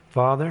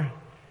Father,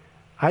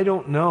 I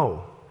don't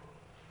know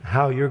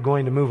how you're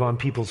going to move on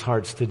people's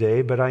hearts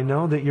today, but I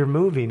know that you're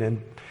moving,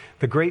 and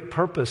the great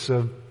purpose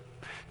of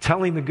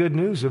telling the good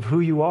news of who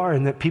you are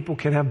and that people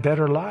can have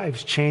better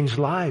lives, changed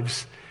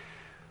lives,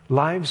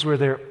 lives where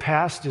their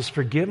past is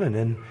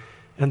forgiven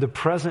and the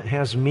present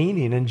has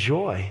meaning and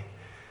joy.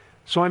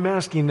 So I'm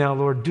asking now,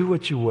 Lord, do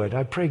what you would.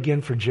 I pray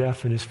again for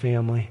Jeff and his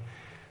family.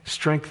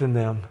 Strengthen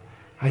them.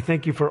 I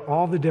thank you for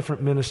all the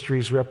different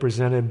ministries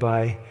represented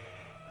by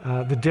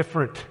the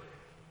different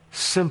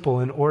simple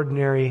and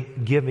ordinary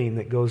giving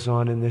that goes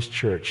on in this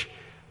church.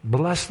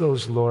 Bless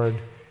those, Lord,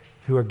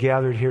 who are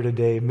gathered here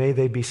today. May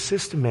they be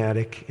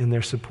systematic in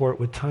their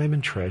support with time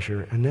and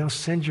treasure. And now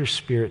send your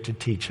Spirit to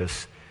teach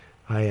us.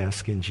 I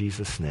ask in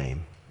Jesus'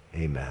 name.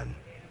 Amen.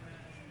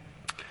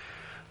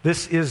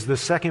 This is the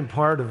second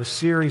part of a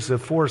series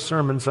of 4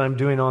 sermons I'm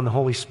doing on the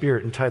Holy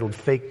Spirit entitled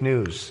Fake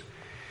News.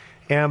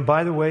 And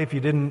by the way, if you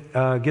didn't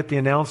get the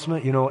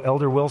announcement, you know,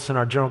 Elder Wilson,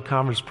 our General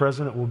Conference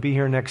President, will be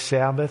here next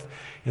Sabbath.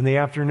 In the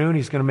afternoon,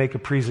 he's going to make a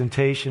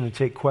presentation and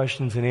take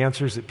questions and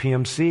answers at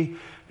PMC.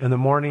 In the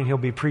morning, he'll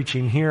be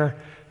preaching here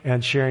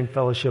and sharing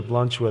fellowship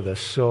lunch with us.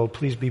 So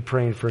please be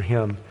praying for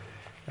him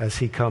as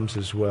he comes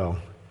as well.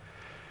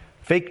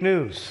 Fake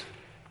news.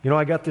 You know,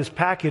 I got this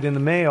packet in the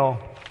mail,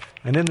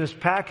 and in this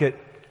packet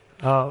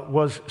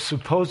was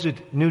supposed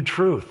new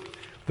truth.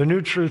 The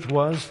new truth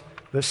was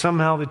that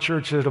somehow the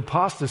church had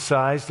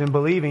apostatized in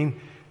believing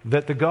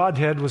that the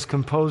Godhead was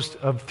composed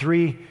of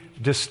 3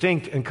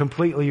 distinct and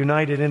completely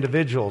united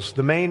individuals.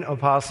 The main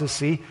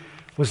apostasy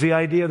was the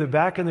idea that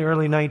back in the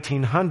early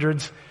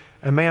 1900s,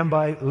 a man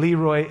by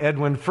Leroy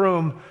Edwin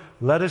Froome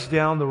led us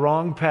down the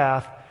wrong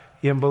path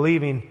in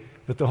believing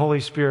that the Holy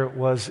Spirit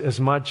was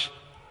as much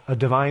a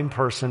divine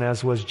person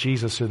as was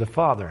Jesus or the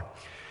Father.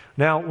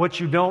 Now, what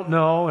you don't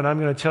know, and I'm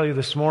going to tell you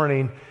this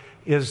morning,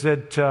 is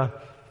that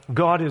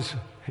God is,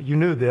 you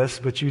knew this,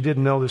 but you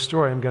didn't know the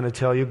story I'm going to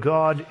tell you.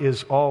 God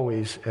is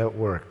always at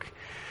work.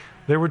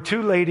 There were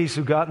 2 ladies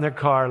who got in their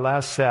car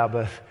last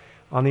Sabbath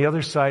on the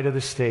other side of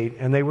the state,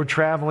 and they were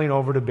traveling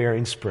over to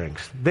Bering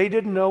Springs. They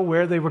didn't know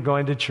where they were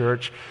going to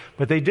church,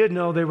 but they did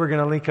know they were going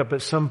to link up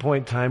at some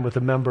point in time with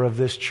a member of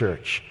this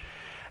church.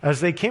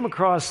 As they came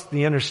across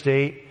the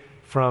interstate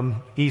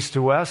from east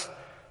to west,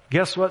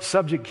 guess what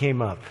subject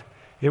came up?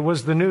 It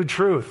was the new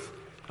truth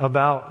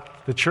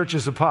about the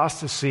church's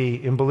apostasy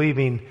in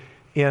believing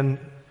in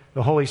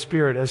the Holy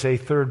Spirit as a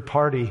third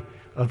party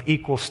of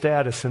equal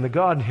status in the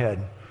Godhead.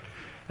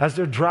 As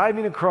they're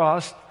driving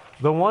across,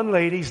 the one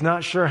lady's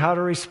not sure how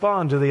to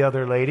respond to the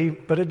other lady,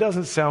 but it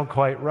doesn't sound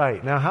quite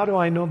right. Now, how do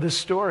I know this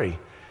story?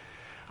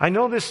 I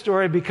know this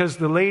story because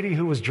the lady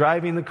who was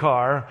driving the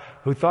car,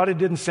 who thought it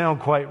didn't sound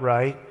quite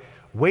right,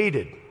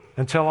 waited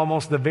until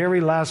almost the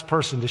very last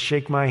person to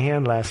shake my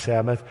hand last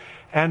Sabbath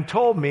and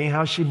told me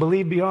how she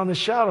believed beyond the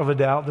shadow of a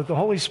doubt that the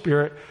Holy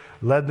Spirit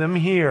led them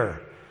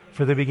here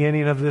for the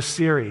beginning of this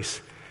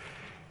series.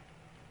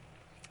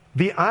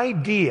 The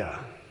idea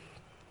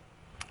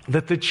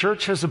that the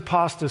church has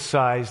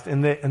apostatized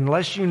and that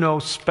unless you know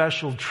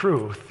special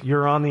truth,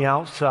 you're on the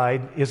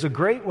outside, is a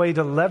great way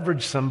to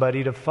leverage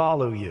somebody to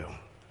follow you.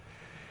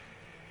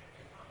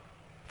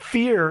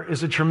 Fear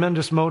is a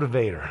tremendous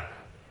motivator.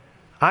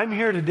 I'm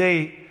here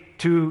today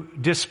to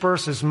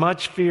disperse as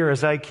much fear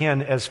as I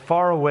can as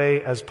far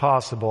away as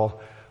possible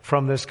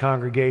from this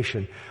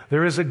congregation.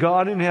 There is a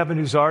God in heaven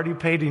who's already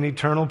paid an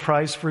eternal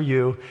price for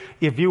you.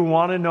 If you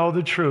want to know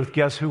the truth,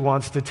 guess who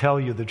wants to tell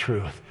you the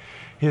truth?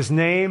 His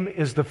name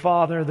is the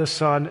Father, the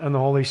Son, and the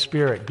Holy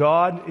Spirit.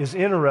 God is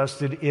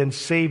interested in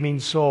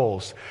saving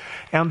souls.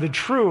 And the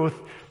truth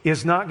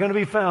is not going to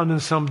be found in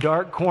some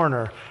dark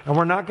corner. And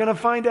we're not going to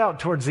find out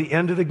towards the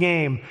end of the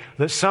game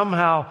that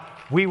somehow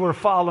we were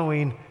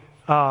following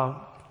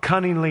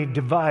cunningly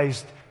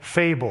devised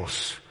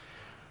fables.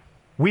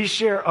 We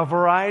share a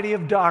variety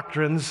of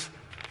doctrines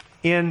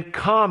in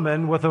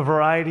common with a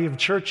variety of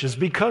churches.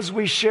 Because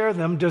we share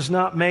them does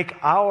not make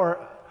our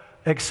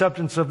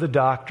acceptance of the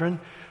doctrine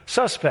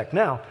suspect.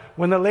 Now,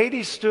 when the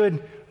lady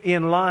stood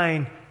in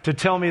line to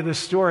tell me this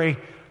story,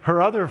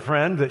 her other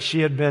friend that she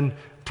had been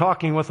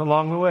talking with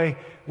along the way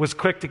was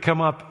quick to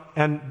come up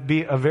and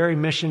be a very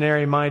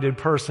missionary-minded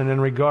person in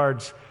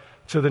regards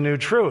to the new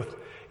truth.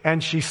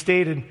 And she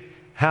stated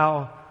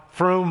how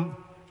Froome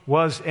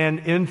was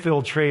an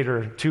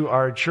infiltrator to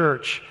our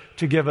church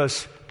to give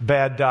us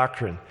bad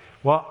doctrine.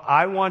 Well,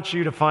 I want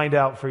you to find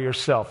out for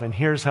yourself, and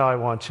here's how I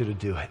want you to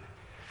do it.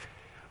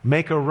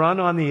 Make a run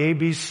on the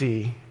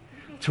ABC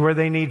to where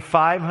they need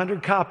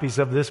 500 copies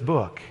of this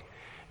book.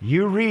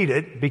 You read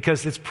it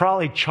because it's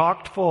probably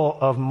chocked full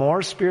of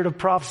more Spirit of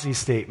Prophecy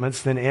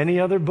statements than any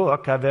other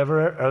book I've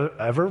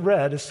ever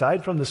read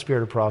aside from the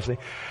Spirit of Prophecy.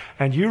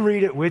 And you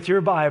read it with your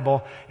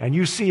Bible and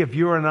you see if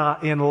you are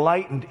not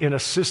enlightened in a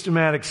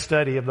systematic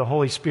study of the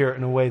Holy Spirit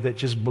in a way that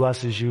just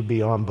blesses you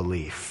beyond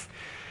belief.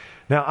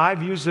 Now,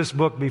 I've used this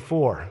book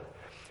before.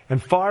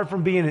 And far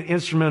from being an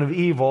instrument of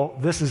evil,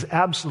 this is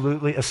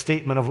absolutely a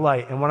statement of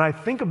light. And when I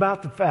think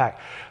about the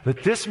fact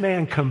that this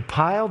man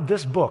compiled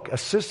this book, a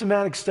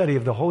systematic study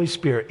of the Holy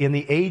Spirit, in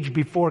the age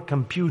before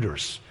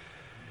computers,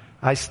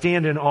 I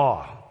stand in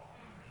awe.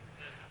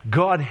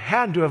 God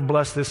had to have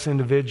blessed this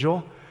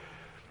individual,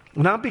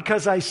 not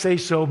because I say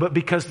so, but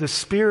because the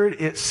Spirit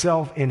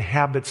itself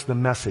inhabits the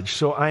message.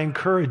 So I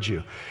encourage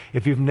you,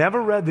 if you've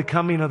never read The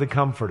Coming of the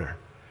Comforter,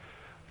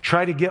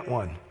 try to get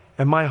one.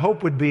 And my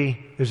hope would be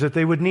is that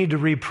they would need to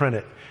reprint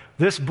it.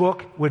 This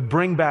book would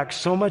bring back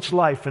so much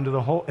life into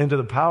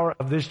the power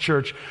of this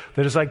church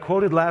that, as I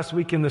quoted last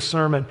week in the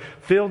sermon,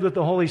 filled with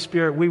the Holy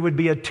Spirit, we would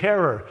be a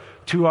terror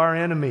to our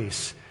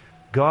enemies.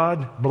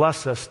 God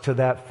bless us to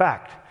that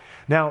fact.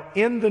 Now,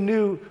 in the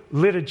new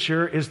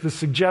literature is the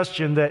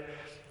suggestion that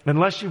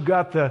unless you've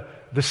got the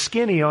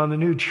skinny on the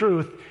new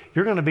truth,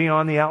 you're going to be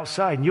on the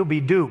outside and you'll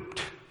be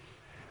duped.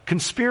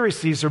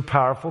 Conspiracies are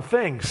powerful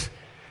things.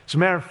 As a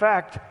matter of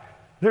fact,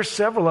 there's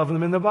several of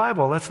them in the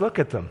Bible. Let's look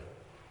at them.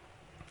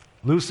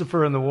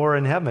 Lucifer and the war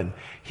in heaven.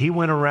 He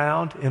went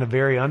around in a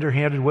very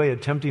underhanded way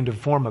attempting to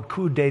form a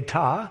coup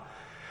d'etat,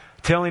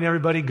 telling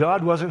everybody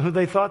God wasn't who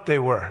they thought they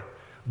were.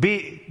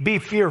 Be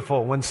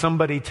fearful when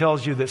somebody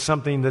tells you that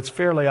something that's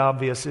fairly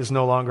obvious is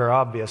no longer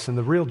obvious, and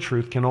the real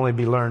truth can only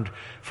be learned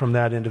from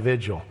that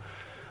individual.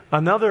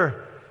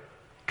 Another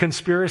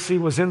conspiracy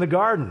was in the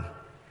garden.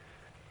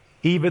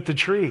 Eve at the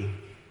tree.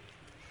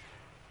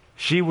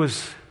 She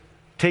was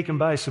taken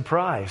by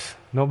surprise.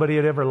 Nobody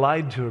had ever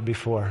lied to her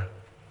before.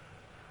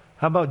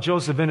 How about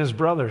Joseph and his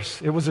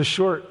brothers? It was a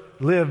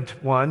short-lived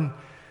one,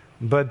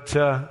 but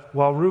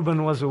while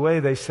Reuben was away,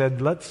 they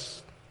said,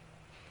 let's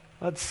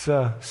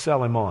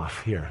sell him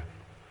off here.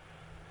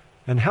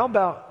 And how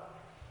about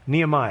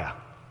Nehemiah?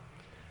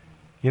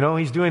 You know,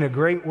 he's doing a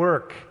great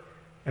work,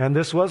 and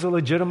this was a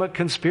legitimate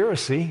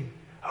conspiracy.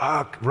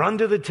 Run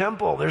to the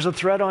temple. There's a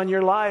threat on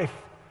your life.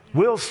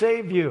 We'll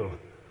save you.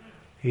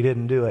 He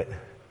didn't do it.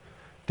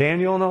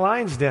 Daniel in the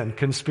lion's den,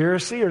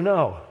 conspiracy or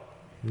no?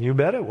 You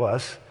bet it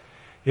was.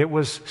 It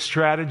was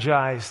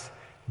strategized.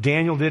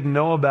 Daniel didn't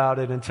know about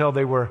it until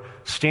they were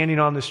standing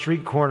on the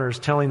street corners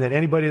telling that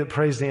anybody that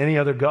prays to any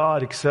other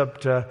god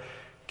except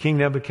King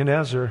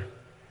Nebuchadnezzar,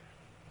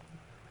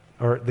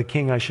 or the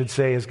king I should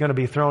say, is going to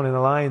be thrown in the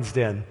lion's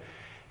den.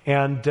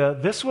 And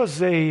this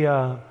was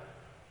a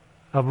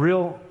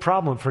real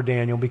problem for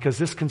Daniel because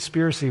this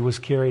conspiracy was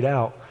carried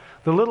out.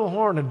 The little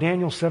horn of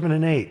Daniel 7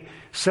 and 8.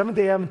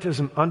 Seventh-day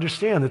Adventism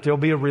understand that there will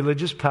be a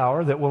religious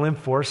power that will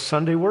enforce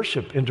Sunday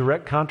worship in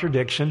direct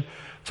contradiction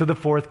to the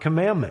fourth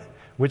commandment,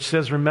 which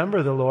says,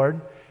 remember the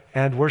Lord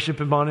and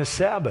worship Him on His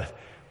Sabbath.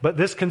 But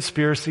this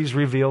conspiracy is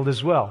revealed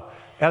as well.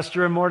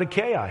 Esther and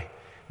Mordecai.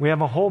 We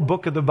have a whole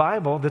book of the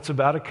Bible that's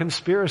about a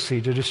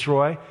conspiracy to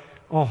destroy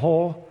a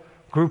whole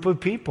group of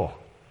people.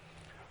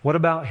 What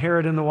about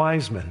Herod and the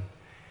wise men?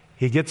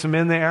 He gets them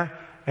in there,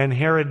 and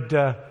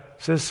Herod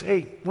says,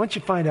 hey, once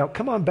you find out,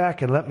 come on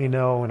back and let me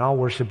know, and I'll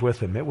worship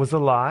with him. It was a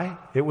lie.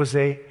 It was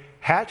a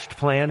hatched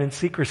plan in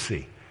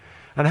secrecy.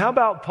 And how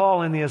about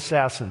Paul and the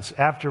assassins?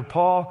 After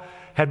Paul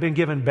had been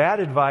given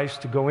bad advice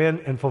to go in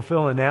and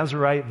fulfill a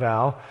Nazirite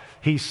vow,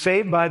 he's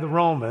saved by the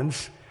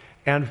Romans,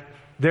 and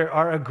there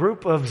are a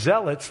group of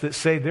zealots that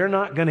say they're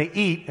not going to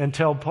eat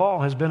until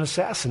Paul has been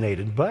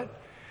assassinated. But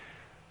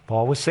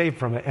Paul was saved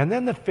from it. And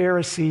then the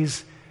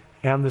Pharisees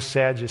and the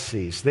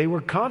Sadducees. They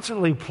were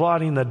constantly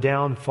plotting the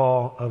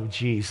downfall of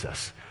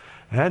Jesus.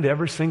 And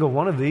every single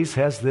one of these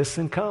has this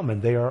in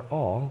common. They are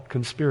all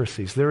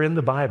conspiracies. They're in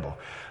the Bible.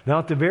 Now,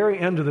 at the very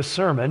end of the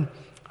sermon,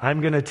 I'm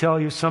going to tell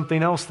you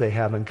something else they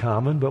have in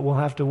common, but we'll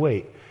have to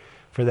wait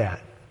for that.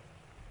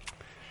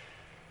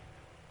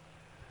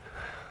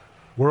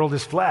 World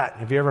is flat.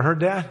 Have you ever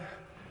heard that?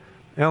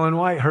 Ellen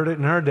White heard it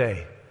in her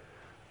day.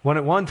 When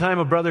at one time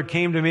a brother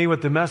came to me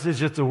with the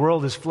message that the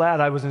world is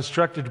flat, I was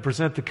instructed to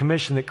present the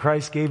commission that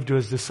Christ gave to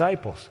His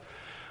disciples.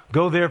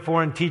 Go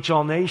therefore and teach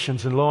all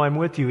nations, and lo, I'm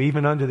with you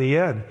even unto the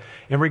end.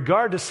 In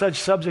regard to such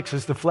subjects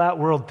as the flat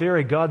world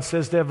theory, God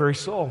says to every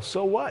soul,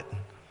 so what?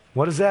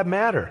 What does that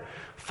matter?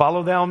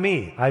 Follow thou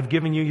me. I've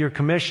given you your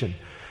commission.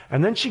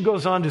 And then she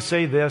goes on to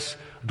say this,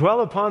 dwell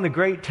upon the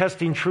great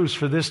testing truths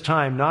for this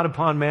time, not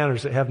upon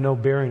matters that have no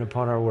bearing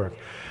upon our work.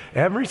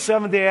 Every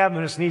Seventh-day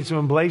Adventist needs to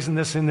emblazon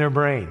this in their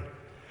brain.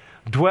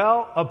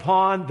 Dwell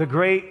upon the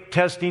great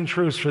testing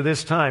truths for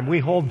this time. We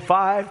hold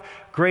 5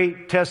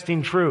 great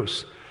testing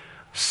truths.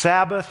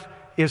 Sabbath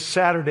is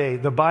Saturday,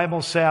 the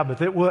Bible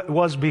Sabbath. It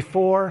was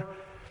before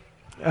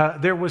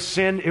there was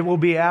sin. It will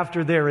be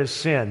after there is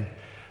sin.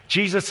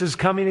 Jesus is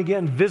coming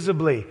again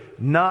visibly,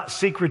 not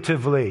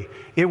secretively.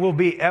 It will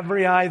be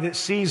every eye that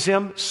sees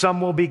Him. Some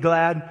will be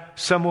glad,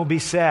 some will be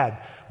sad.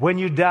 When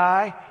you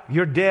die,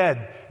 you're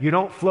dead. You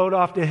don't float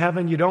off to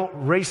heaven. You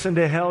don't race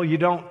into hell. You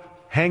don't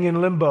hang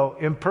in limbo,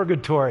 in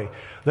purgatory.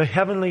 The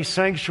heavenly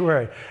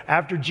sanctuary.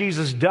 After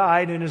Jesus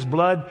died and His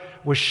blood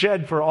was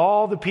shed for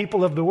all the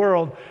people of the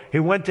world, He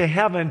went to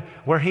heaven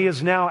where He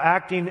is now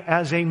acting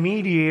as a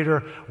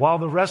mediator while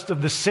the rest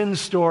of the sin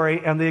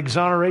story and the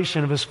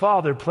exoneration of His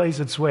Father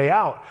plays its way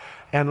out.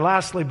 And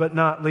lastly, but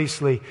not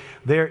leastly,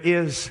 there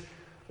is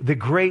the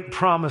great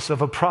promise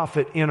of a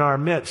prophet in our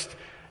midst,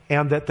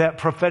 and that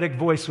prophetic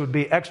voice would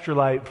be extra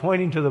light,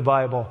 pointing to the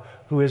Bible,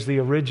 who is the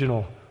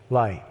original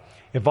light.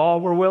 If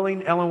all were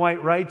willing, Ellen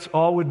White writes,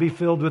 all would be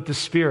filled with the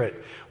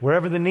Spirit.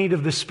 Wherever the need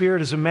of the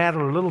Spirit is a matter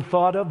of little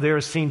thought of, there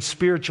is seen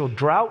spiritual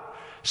drought,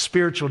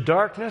 spiritual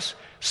darkness,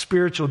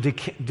 spiritual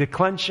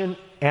declension,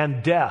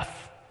 and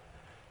death.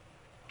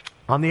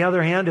 On the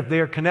other hand, if they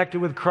are connected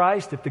with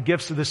Christ, if the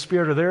gifts of the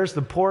Spirit are theirs,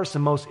 the poorest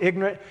and most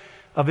ignorant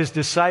of His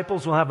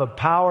disciples will have a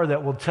power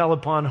that will tell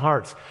upon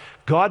hearts.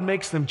 God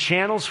makes them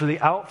channels for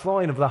the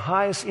outflowing of the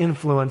highest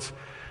influence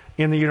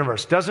in the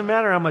universe. Doesn't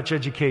matter how much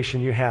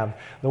education you have.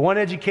 The one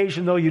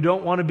education, though, you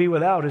don't want to be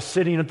without is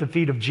sitting at the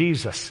feet of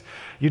Jesus.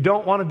 You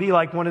don't want to be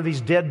like one of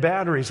these dead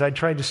batteries I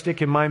tried to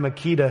stick in my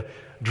Makita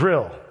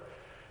drill.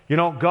 You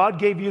know, God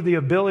gave you the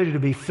ability to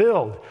be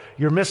filled.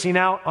 You're missing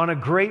out on a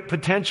great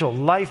potential,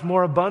 life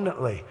more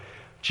abundantly.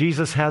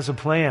 Jesus has a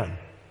plan.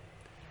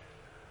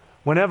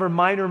 Whenever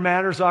minor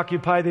matters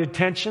occupy the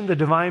attention, the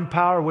divine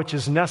power which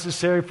is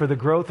necessary for the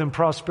growth and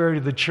prosperity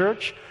of the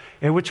church,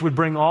 and which would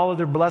bring all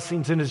other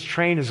blessings in His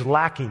train, is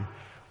lacking,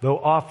 though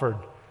offered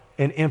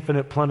in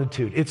infinite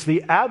plenitude. It's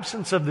the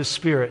absence of the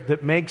Spirit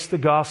that makes the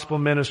gospel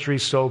ministry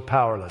so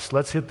powerless.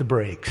 Let's hit the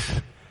brakes.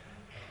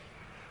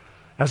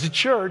 As a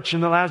church,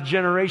 in the last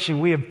generation,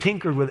 we have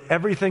tinkered with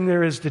everything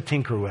there is to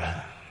tinker with.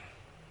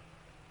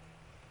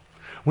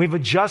 We've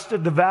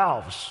adjusted the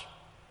valves.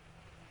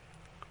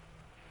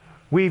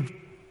 We've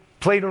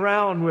played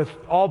around with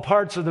all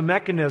parts of the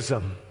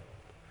mechanism.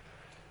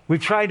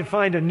 We've tried to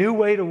find a new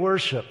way to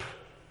worship.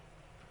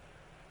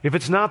 If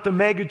it's not the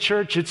mega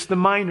church, it's the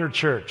minor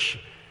church.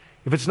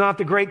 If it's not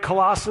the great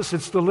colossus,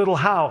 it's the little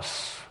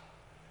house.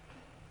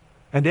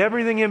 And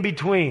everything in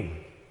between.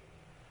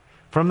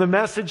 From the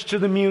message to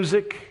the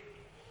music,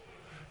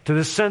 to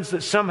the sense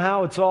that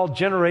somehow it's all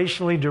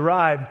generationally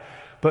derived.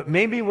 But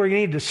maybe we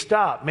need to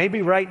stop.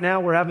 Maybe right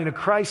now we're having a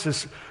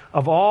crisis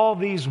of all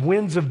these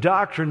winds of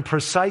doctrine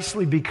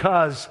precisely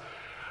because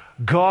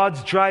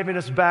God's driving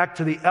us back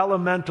to the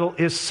elemental,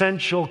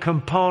 essential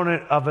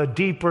component of a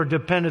deeper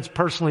dependence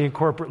personally and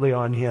corporately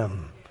on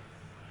Him.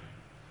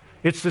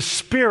 It's the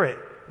Spirit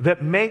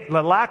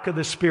the lack of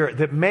the Spirit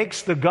that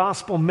makes the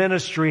gospel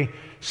ministry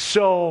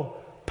so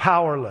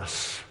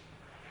powerless.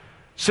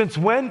 Since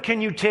when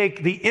can you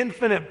take the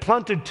infinite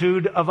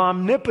plenitude of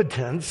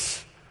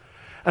omnipotence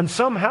and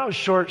somehow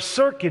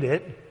short-circuit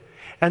it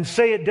and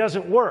say it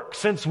doesn't work?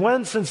 Since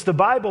when? Since the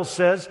Bible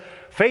says,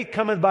 faith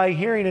cometh by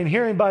hearing and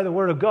hearing by the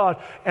word of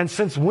God. And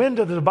since when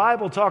does the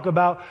Bible talk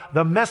about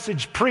the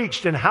message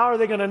preached and how are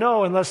they going to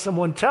know unless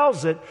someone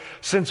tells it?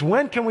 Since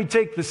when can we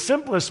take the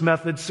simplest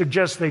methods,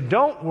 suggest they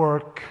don't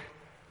work,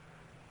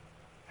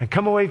 and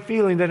come away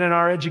feeling that in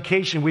our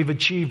education we've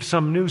achieved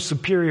some new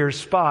superior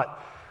spot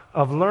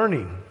of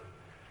learning?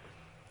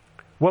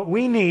 What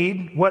we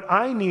need, what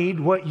I need,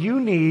 what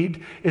you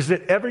need is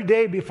that every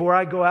day before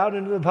I go out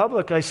into the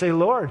public, I say,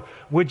 Lord,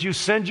 would you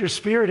send your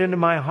Spirit into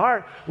my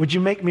heart? Would you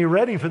make me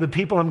ready for the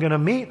people I'm going to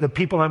meet, the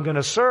people I'm going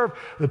to serve,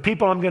 the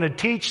people I'm going to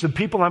teach, the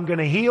people I'm going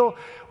to heal,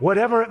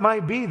 whatever it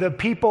might be, the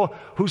people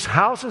whose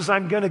houses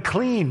I'm going to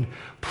clean.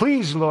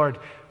 Please, Lord,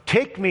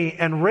 take me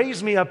and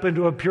raise me up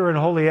into a pure and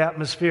holy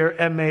atmosphere,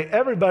 and may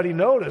everybody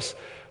notice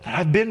that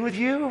I've been with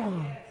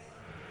you.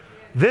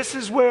 This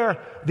is where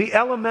the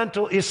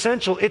elemental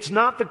essential, it's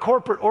not the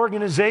corporate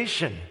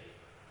organization.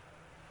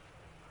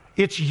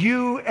 It's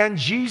you and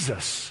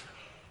Jesus.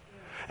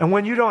 And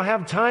when you don't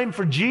have time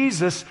for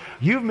Jesus,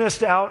 you've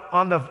missed out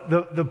on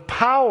the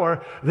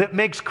power that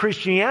makes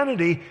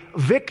Christianity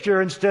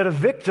victor instead of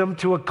victim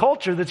to a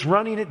culture that's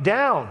running it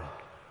down.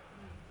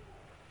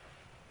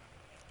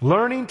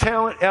 Learning,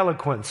 talent,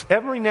 eloquence,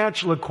 every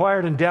natural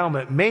acquired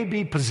endowment may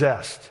be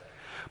possessed.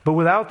 But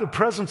without the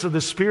presence of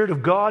the Spirit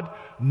of God,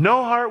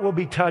 no heart will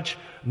be touched,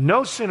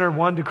 no sinner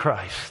won to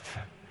Christ.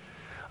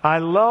 I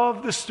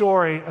love the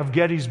story of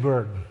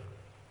Gettysburg.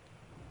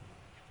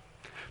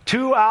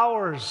 2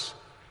 hours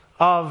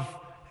of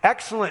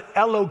excellent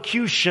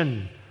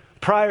elocution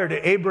prior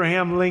to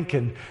Abraham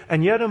Lincoln,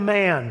 and yet a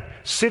man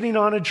sitting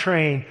on a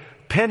train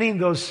penning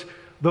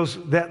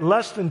that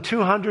less than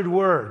 200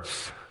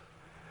 words.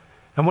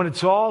 And when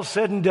it's all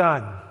said and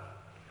done,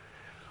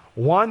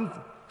 one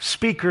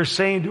speaker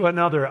saying to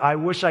another, I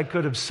wish I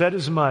could have said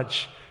as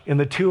much in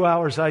the 2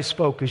 hours I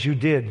spoke as you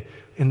did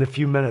in the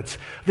few minutes.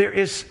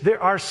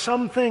 There are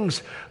some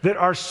things that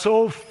are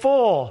so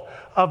full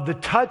of the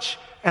touch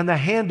and the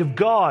hand of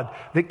God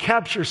that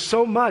capture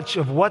so much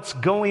of what's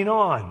going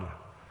on.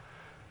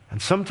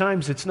 And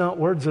sometimes it's not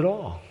words at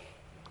all.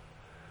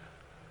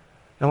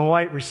 Ellen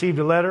White received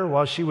a letter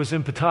while she was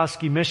in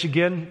Petoskey,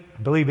 Michigan,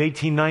 I believe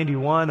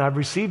 1891. I've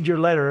received your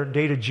letter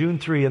dated June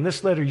 3. In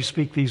this letter you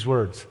speak these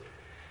words.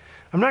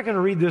 I'm not going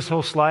to read this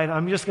whole slide.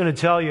 I'm just going to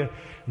tell you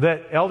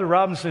that Elder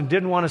Robinson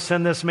didn't want to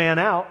send this man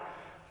out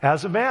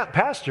as a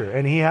pastor,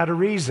 and he had a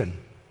reason.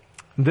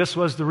 This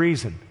was the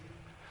reason.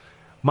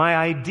 My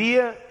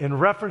idea in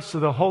reference to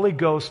the Holy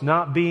Ghost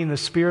not being the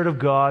Spirit of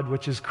God,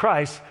 which is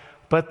Christ,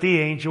 but the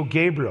angel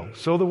Gabriel.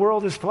 So the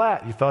world is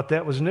flat. You thought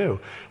that was new.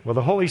 Well,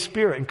 the Holy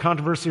Spirit and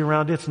controversy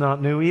around it's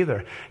not new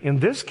either. In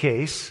this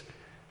case,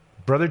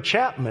 Brother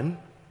Chapman,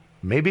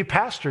 maybe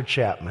Pastor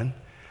Chapman,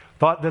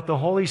 thought that the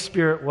Holy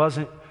Spirit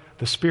wasn't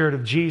the Spirit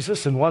of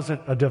Jesus and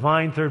wasn't a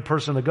divine third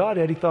person of the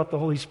Godhead. He thought the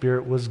Holy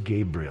Spirit was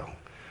Gabriel.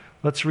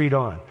 Let's read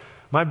on.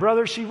 My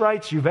brother, she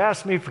writes, you've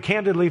asked me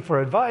candidly for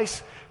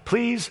advice.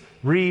 Please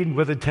read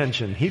with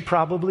attention. He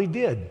probably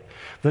did.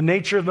 The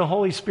nature of the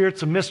Holy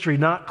Spirit's a mystery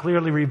not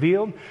clearly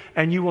revealed,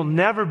 and you will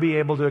never be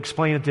able to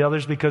explain it to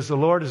others because the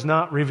Lord has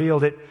not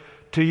revealed it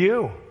to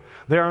you.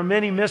 There are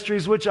many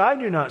mysteries which I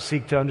do not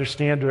seek to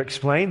understand or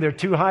explain. They're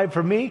too high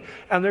for me,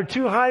 and they're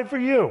too high for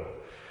you.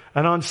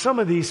 And on some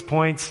of these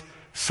points,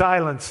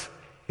 silence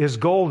is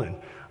golden.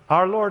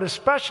 Our Lord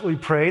especially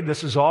prayed,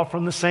 this is all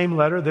from the same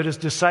letter, that his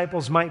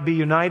disciples might be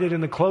united in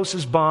the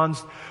closest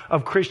bonds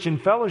of Christian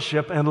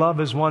fellowship and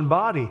love as one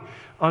body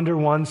under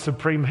one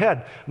supreme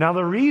head. Now,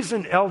 the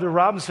reason Elder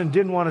Robinson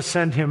didn't want to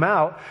send him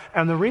out,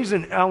 and the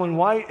reason Ellen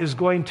White is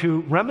going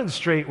to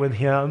remonstrate with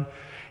him,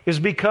 is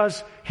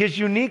because his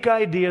unique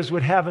ideas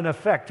would have an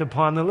effect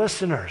upon the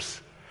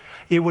listeners.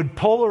 It would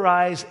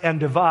polarize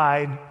and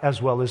divide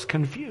as well as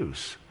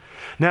confuse.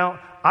 Now,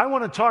 I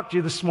want to talk to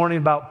you this morning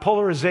about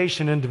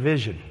polarization and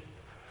division.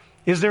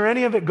 Is there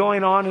any of it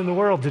going on in the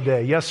world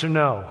today? Yes or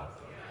no?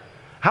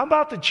 How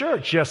about the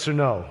church? Yes or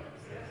no?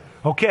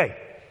 Okay.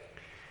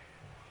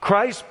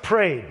 Christ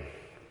prayed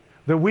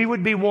that we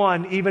would be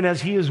one even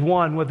as he is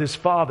one with his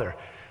Father.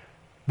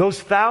 Those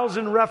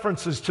 1,000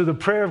 references to the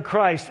prayer of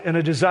Christ and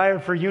a desire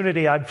for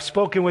unity I've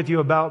spoken with you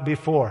about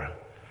before.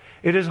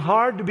 It is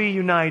hard to be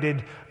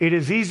united. It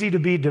is easy to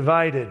be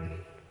divided.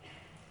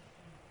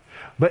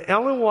 But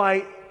Ellen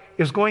White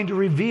is going to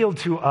reveal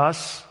to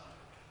us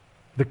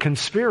the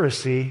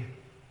conspiracy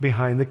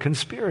behind the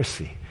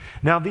conspiracy.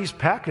 Now, these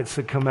packets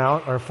that come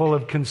out are full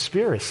of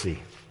conspiracy.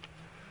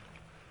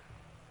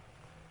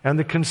 And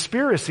the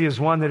conspiracy is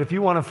one that if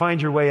you want to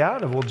find your way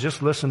out of, well,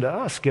 just listen to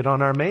us. Get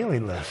on our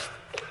mailing list.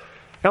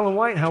 Ellen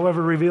White,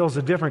 however, reveals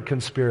a different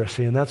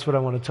conspiracy, and that's what I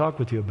want to talk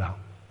with you about.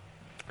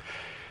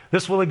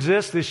 This will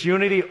exist, this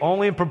unity,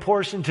 only in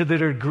proportion to the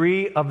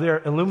degree of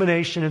their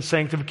illumination and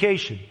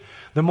sanctification.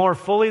 The more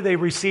fully they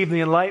receive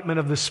the enlightenment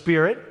of the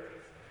Spirit,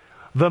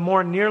 the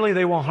more nearly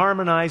they will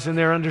harmonize in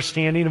their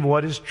understanding of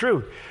what is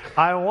truth.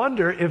 I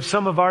wonder if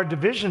some of our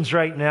divisions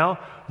right now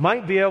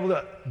might be able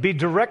to be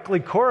directly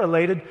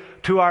correlated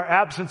to our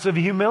absence of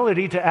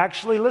humility to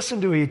actually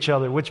listen to each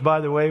other, which, by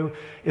the way,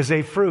 is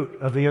a fruit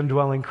of the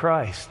indwelling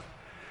Christ.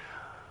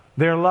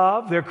 Their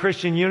love, their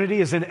Christian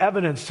unity is an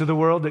evidence to the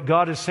world that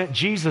God has sent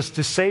Jesus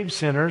to save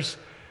sinners,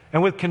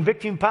 and with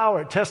convicting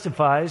power it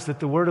testifies that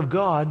the Word of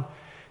God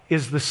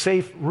is the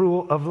safe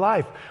rule of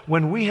life.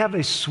 When we have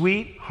a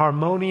sweet,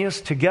 harmonious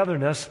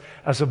togetherness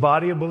as a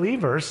body of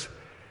believers,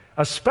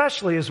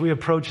 especially as we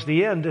approach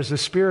the end, as the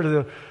Spirit of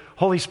the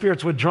Holy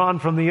Spirit's withdrawn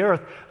from the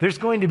earth, there's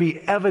going to be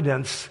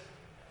evidence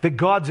that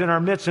God's in our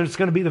midst, and it's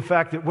going to be the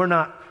fact that we're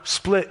not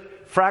split,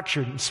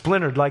 fractured, and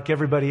splintered like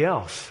everybody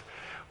else.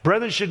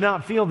 Brethren should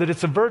not feel that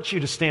it's a virtue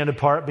to stand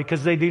apart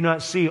because they do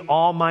not see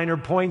all minor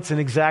points in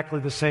exactly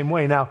the same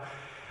way. Now,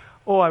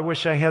 I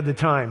wish I had the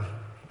time.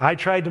 I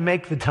tried to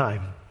make the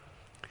time.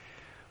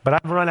 But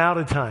I've run out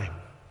of time.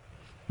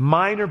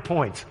 Minor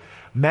points.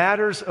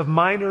 Matters of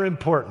minor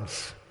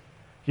importance.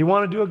 You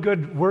want to do a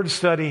good word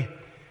study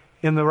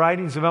in the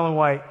writings of Ellen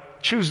White,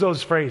 choose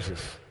those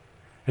phrases.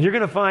 And you're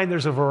going to find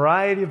there's a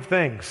variety of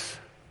things.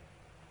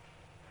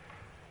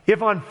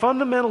 If on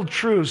fundamental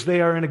truths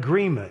they are in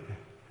agreement,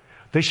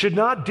 they should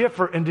not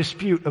differ and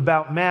dispute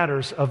about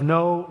matters of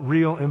no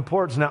real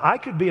importance. Now, I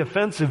could be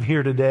offensive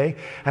here today,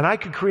 and I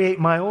could create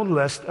my own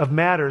list of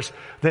matters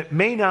that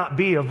may not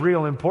be of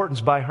real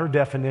importance by her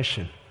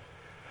definition.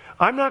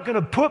 I'm not going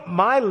to put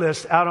my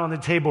list out on the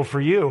table for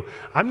you.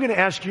 I'm going to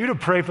ask you to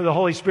pray for the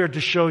Holy Spirit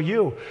to show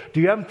you.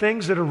 Do you have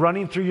things that are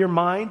running through your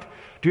mind?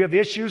 Do you have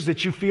issues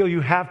that you feel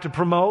you have to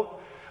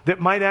promote that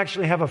might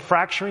actually have a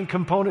fracturing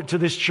component to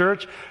this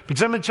church?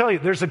 Because I'm going to tell you,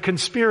 there's a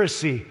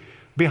conspiracy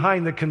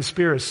behind the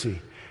conspiracy.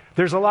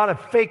 There's a lot of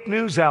fake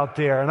news out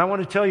there, and I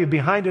want to tell you,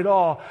 behind it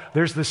all,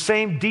 there's the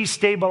same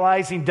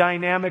destabilizing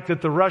dynamic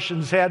that the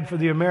Russians had for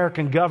the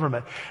American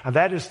government, and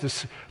that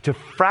is to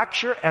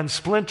fracture and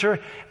splinter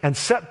and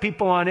set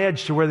people on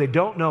edge to where they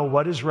don't know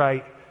what is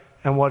right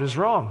and what is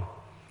wrong.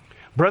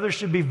 Brothers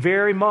should be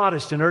very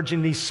modest in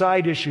urging these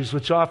side issues,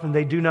 which often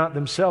they do not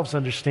themselves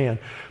understand,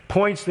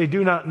 points they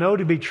do not know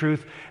to be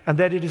truth, and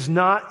that it is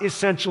not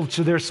essential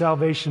to their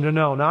salvation to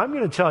know. Now, I'm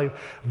going to tell you,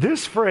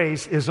 this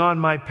phrase is on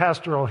my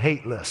pastoral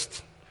hate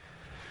list.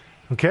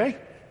 Okay?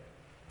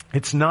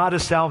 It's not a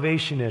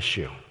salvation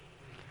issue.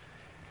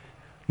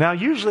 Now,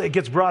 usually it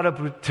gets brought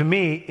up to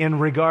me in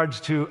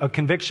regards to a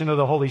conviction of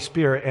the Holy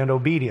Spirit and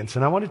obedience.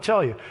 And I want to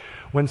tell you,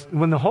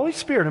 when the Holy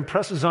Spirit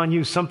impresses on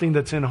you something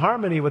that's in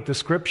harmony with the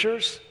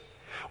Scriptures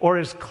or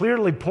is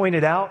clearly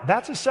pointed out,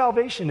 that's a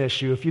salvation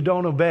issue if you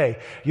don't obey.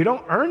 You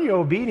don't earn your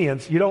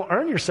obedience. You don't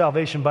earn your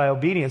salvation by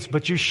obedience,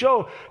 but you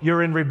show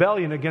you're in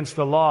rebellion against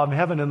the law of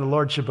heaven and the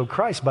lordship of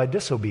Christ by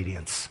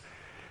disobedience.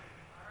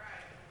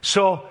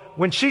 So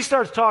when she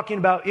starts talking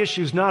about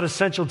issues not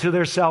essential to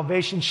their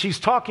salvation, she's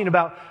talking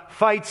about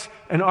fights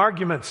and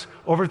arguments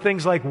over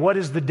things like what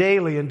is the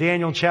daily in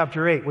Daniel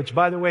chapter 8, which,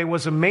 by the way,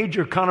 was a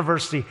major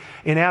controversy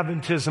in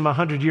Adventism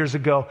 100 years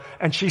ago.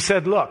 And she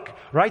said, look,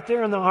 right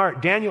there in the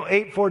heart, Daniel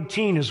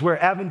 8:14 is where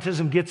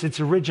Adventism gets its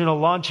original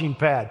launching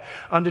pad.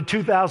 Unto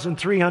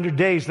 2,300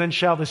 days, then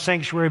shall the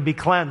sanctuary be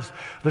cleansed.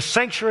 The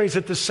sanctuary is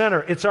at the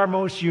center. It's our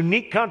most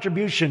unique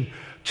contribution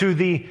to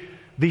the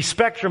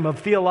spectrum of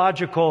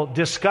theological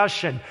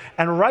discussion.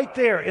 And right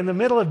there in the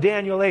middle of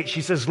Daniel 8,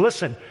 she says,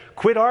 listen,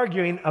 quit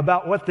arguing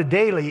about what the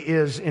daily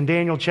is in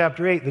Daniel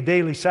chapter 8, the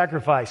daily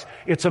sacrifice.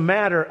 It's a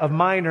matter of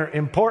minor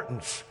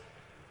importance.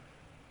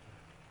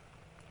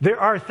 There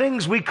are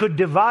things we could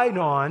divide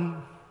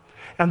on,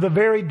 and the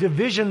very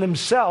division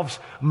themselves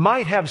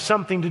might have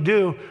something to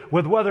do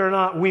with whether or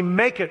not we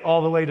make it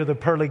all the way to the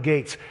pearly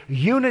gates.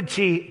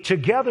 Unity,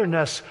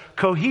 togetherness,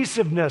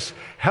 cohesiveness,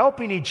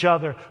 helping each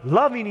other,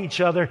 loving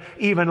each other,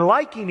 even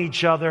liking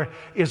each other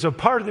is a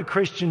part of the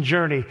Christian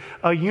journey,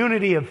 a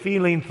unity of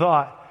feeling,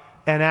 thought,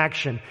 and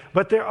action.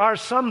 But there are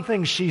some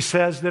things, she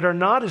says, that are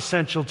not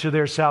essential to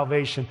their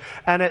salvation.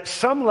 And at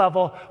some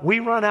level, we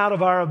run out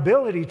of our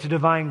ability to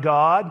divine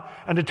God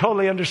and to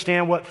totally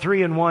understand what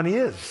 3 in 1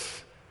 is.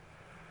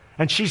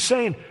 And she's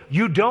saying,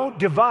 you don't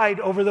divide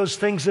over those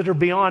things that are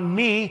beyond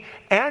me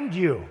and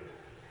you.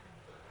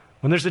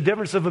 When there's a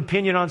difference of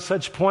opinion on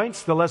such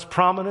points, the less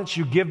prominence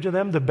you give to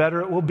them, the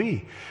better it will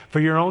be for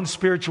your own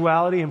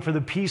spirituality and for the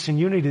peace and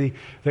unity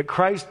that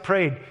Christ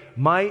prayed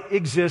might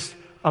exist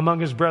among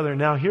his brethren.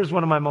 Now, here's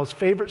one of my most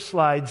favorite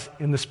slides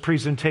in this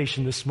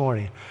presentation this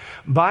morning.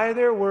 By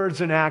their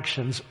words and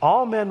actions,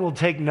 all men will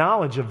take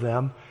knowledge of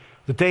them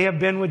that they have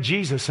been with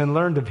Jesus and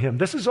learned of him.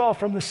 This is all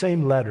from the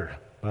same letter,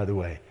 by the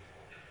way.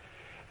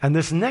 And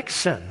this next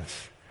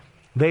sentence,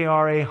 they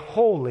are a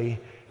holy,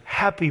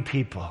 happy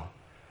people,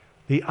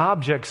 the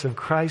objects of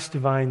Christ's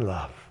divine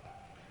love.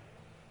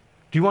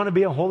 Do you want to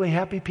be a holy,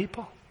 happy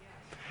people?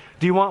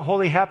 Do you want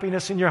holy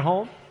happiness in your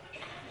home?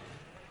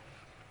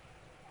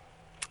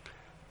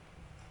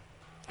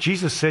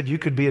 Jesus said you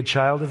could be a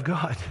child of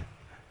God.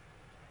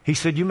 He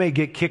said you may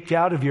get kicked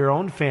out of your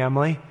own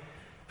family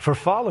for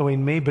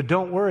following me, but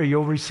don't worry,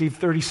 you'll receive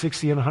 30,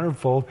 60, and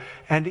 100-fold.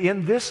 And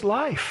in this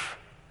life,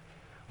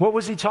 what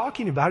was he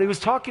talking about? He was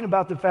talking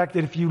about the fact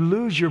that if you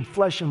lose your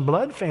flesh and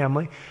blood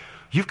family,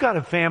 you've got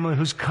a family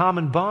whose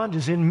common bond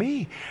is in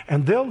me.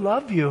 And they'll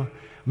love you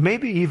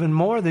maybe even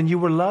more than you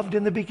were loved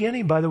in the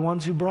beginning by the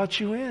ones who brought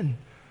you in.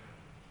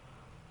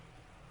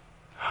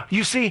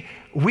 You see,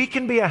 we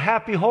can be a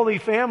happy, holy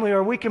family,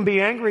 or we can be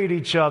angry at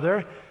each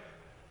other,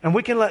 and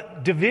we can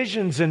let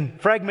divisions and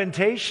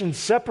fragmentation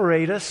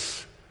separate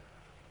us.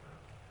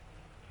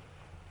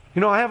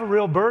 You know, I have a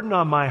real burden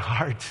on my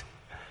heart.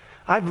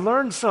 I've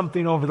learned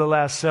something over the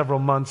last several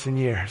months and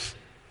years.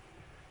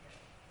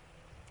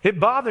 It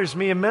bothers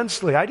me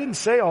immensely. I didn't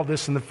say all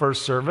this in the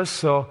first service,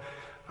 so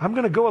I'm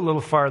going to go a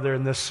little farther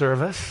in this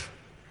service.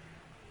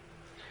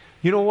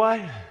 You know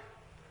what?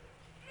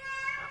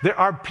 There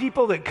are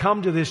people that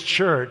come to this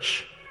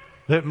church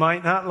that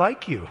might not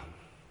like you.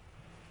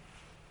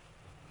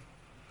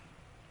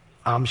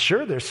 I'm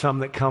sure there's some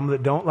that come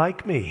that don't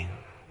like me.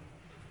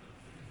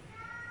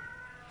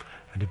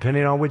 And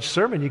depending on which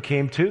sermon you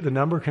came to, the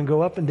number can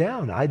go up and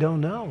down. I don't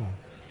know.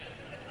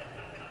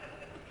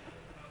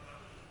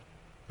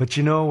 But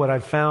you know what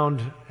I've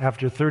found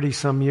after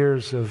 30-some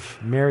years of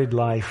married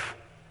life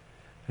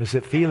is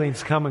that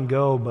feelings come and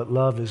go, but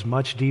love is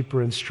much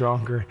deeper and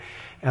stronger.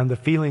 And the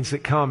feelings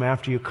that come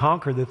after you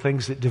conquer the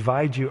things that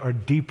divide you are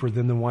deeper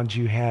than the ones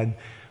you had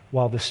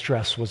while the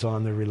stress was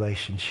on the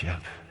relationship.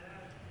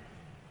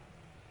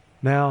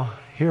 Now,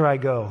 here I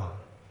go.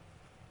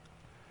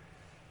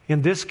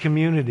 In this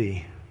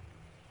community,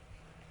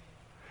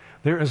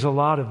 there is a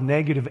lot of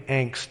negative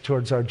angst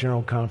towards our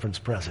General Conference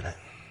president.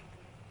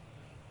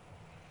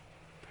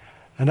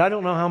 And I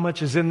don't know how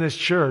much is in this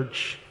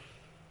church.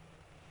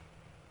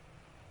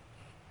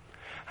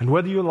 And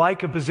whether you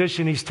like a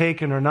position he's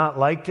taken or not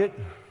liked it,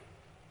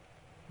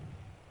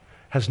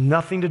 has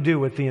nothing to do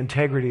with the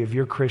integrity of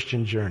your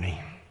Christian journey.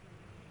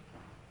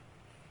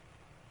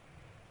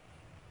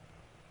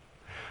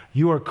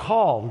 You are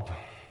called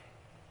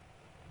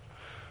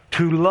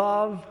to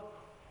love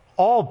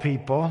all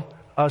people,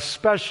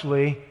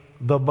 especially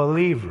the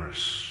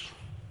believers.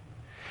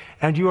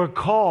 And you are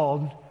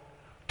called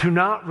to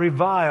not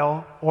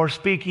revile or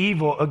speak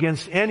evil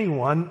against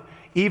anyone,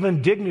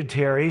 even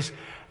dignitaries.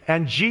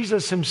 And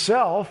Jesus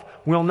himself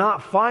will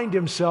not find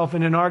himself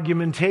in an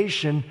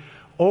argumentation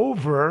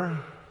over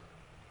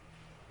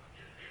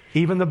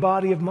even the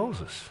body of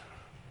Moses.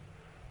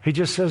 He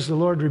just says, the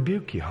Lord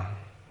rebuke you.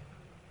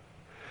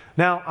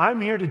 Now,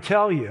 I'm here to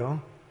tell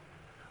you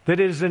that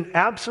it is an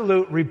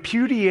absolute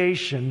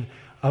repudiation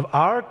of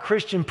our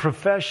Christian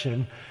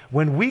profession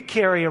when we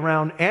carry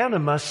around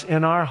animus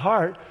in our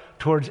heart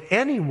towards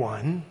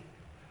anyone,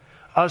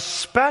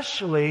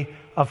 especially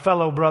a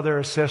fellow brother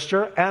or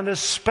sister, and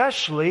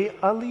especially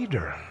a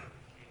leader.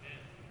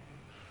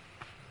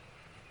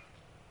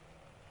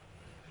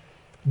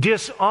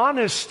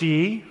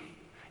 Dishonesty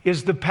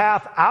is the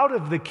path out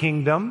of the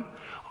kingdom.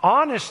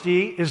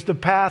 Honesty is the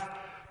path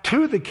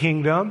to the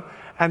kingdom.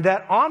 And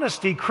that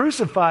honesty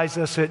crucifies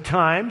us at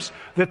times,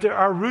 that there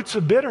are roots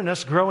of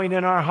bitterness growing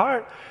in our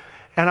heart.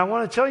 And I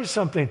want to tell you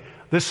something.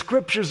 The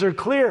scriptures are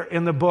clear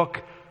in the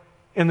book,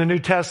 in the New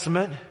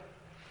Testament.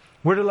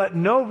 We're to let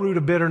no root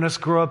of bitterness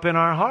grow up in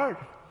our heart.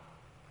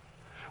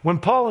 When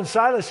Paul and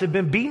Silas had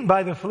been beaten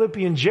by the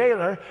Philippian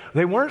jailer,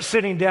 they weren't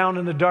sitting down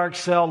in the dark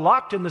cell,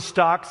 locked in the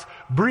stocks,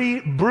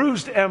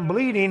 bruised and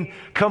bleeding,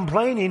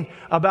 complaining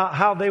about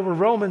how they were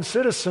Roman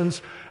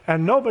citizens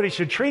and nobody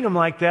should treat them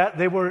like that.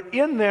 They were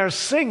in there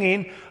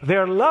singing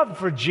their love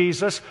for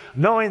Jesus,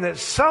 knowing that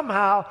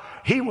somehow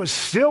He was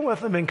still with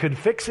them and could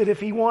fix it if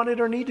He wanted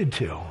or needed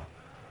to.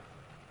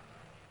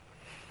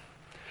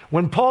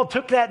 When Paul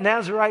took that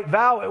Nazirite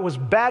vow, it was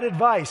bad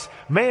advice.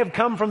 May have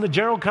come from the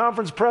General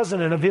Conference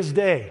president of his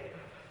day.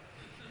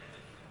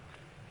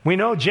 We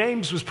know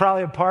James was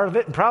probably a part of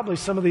it, and probably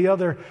some of the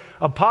other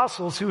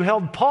apostles who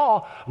held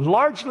Paul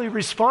largely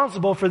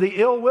responsible for the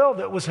ill will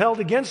that was held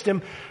against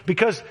him,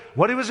 because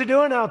what was he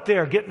doing out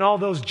there, getting all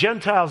those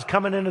Gentiles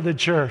coming into the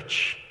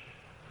church?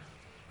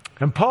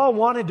 And Paul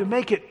wanted to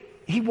make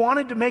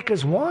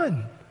us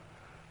one.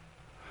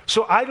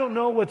 So I don't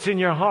know what's in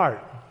your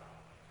heart.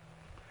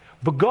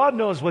 But God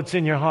knows what's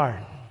in your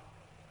heart.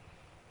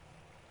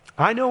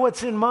 I know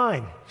what's in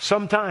mine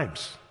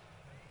sometimes.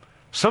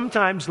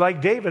 Sometimes,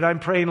 like David, I'm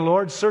praying,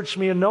 Lord, search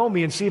me and know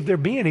me and see if there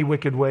be any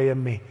wicked way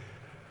in me.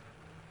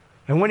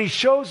 And when He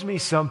shows me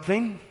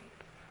something,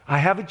 I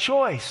have a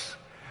choice.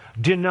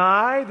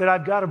 Deny that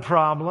I've got a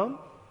problem,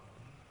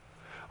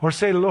 or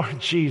say, Lord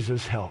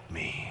Jesus, help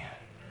me.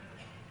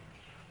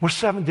 We're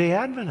Seventh-day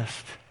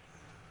Adventists.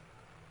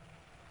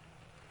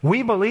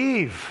 We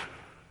believe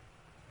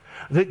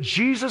that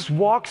Jesus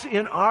walks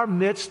in our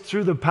midst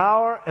through the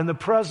power and the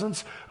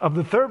presence of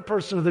the third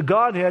person of the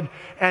Godhead,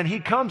 and He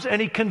comes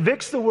and He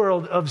convicts the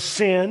world of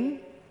sin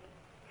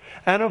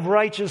and of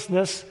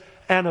righteousness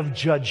and of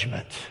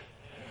judgment.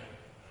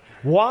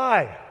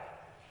 Why?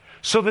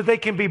 So that they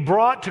can be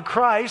brought to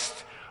Christ,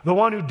 the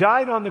one who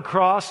died on the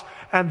cross,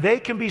 and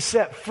they can be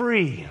set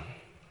free.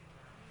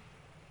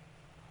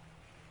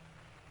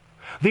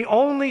 The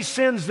only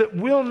sins that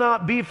will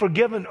not be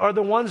forgiven are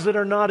the ones that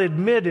are not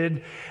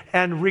admitted,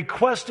 and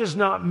request is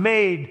not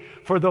made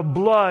for the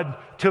blood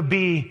to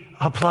be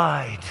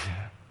applied.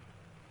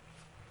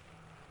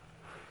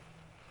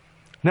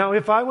 Now,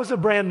 if I was a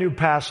brand new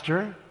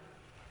pastor,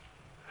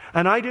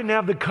 and I didn't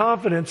have the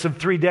confidence of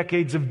 3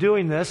 decades of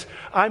doing this,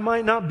 I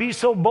might not be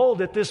so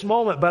bold at this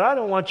moment, but I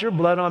don't want your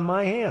blood on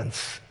my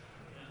hands.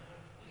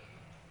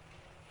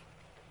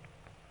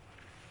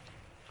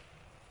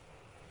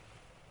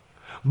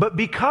 But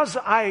because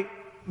I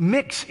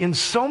mix in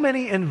so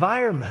many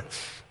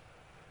environments,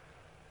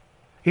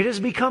 it has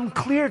become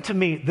clear to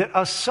me that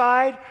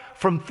aside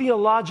from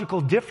theological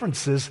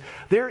differences,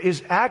 there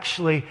is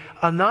actually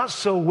a not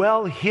so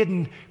well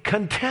hidden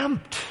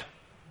contempt.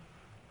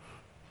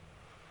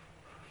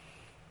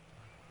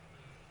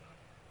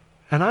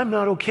 And I'm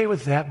not okay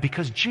with that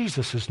because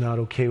Jesus is not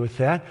okay with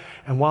that.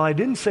 And while I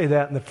didn't say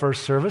that in the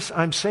first service,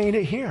 I'm saying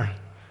it here.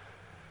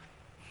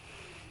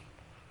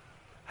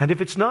 And if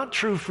it's not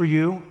true for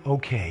you,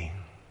 okay.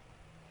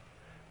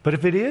 But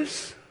if it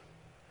is,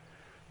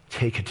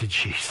 take it to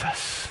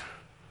Jesus.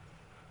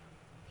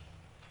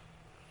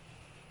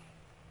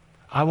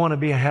 I want to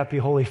be a happy,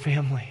 holy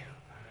family.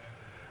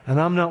 And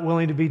I'm not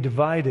willing to be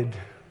divided.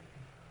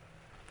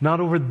 Not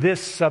over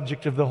this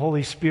subject of the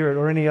Holy Spirit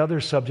or any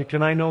other subject.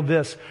 And I know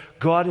this,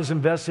 God has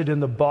invested in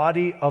the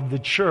body of the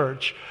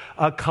church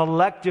a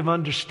collective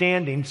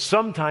understanding.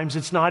 Sometimes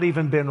it's not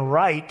even been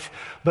right,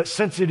 but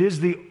since it is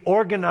the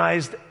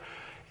organized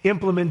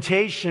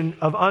implementation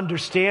of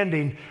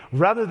understanding,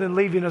 rather than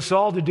leaving us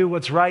all to do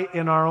what's right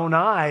in our own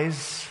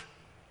eyes,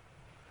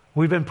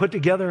 we've been put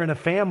together in a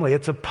family.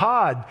 It's a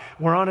pod.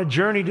 We're on a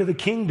journey to the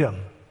kingdom.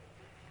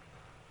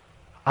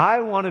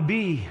 I want to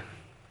be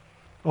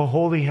a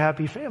holy,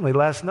 happy family.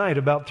 Last night,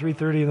 about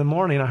 3:30 in the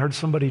morning, I heard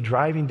somebody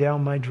driving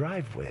down my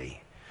driveway.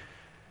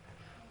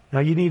 Now,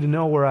 you need to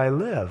know where I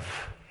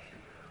live.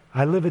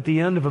 I live at the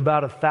end of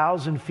about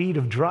 1,000 feet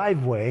of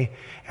driveway,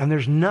 and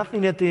there's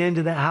nothing at the end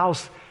of the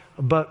house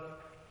but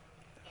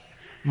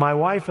my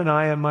wife and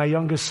I and my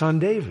youngest son,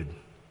 David.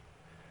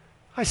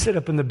 I sit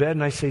up in the bed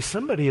and I say,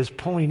 somebody is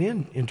pulling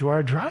into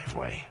our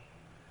driveway.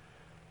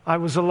 I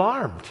was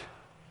alarmed.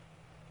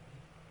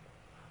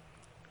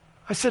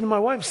 I said to my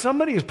wife,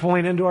 somebody is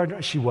pulling into our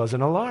driveway. She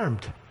wasn't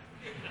alarmed.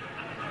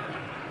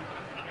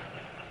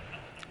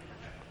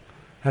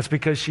 That's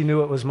because she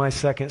knew it was my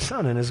second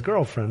son and his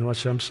girlfriend,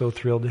 which I'm so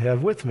thrilled to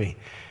have with me.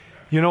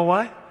 You know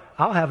what?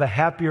 I'll have a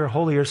happier,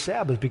 holier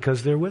Sabbath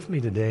because they're with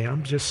me today.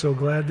 I'm just so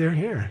glad they're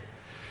here.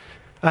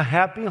 A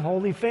happy,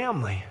 holy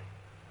family.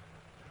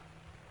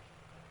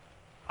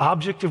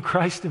 Object of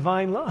Christ's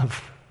divine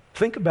love.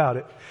 Think about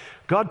it.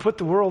 God put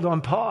the world on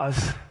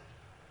pause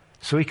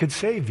so He could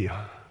save you.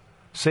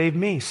 Save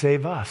me,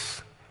 save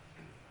us.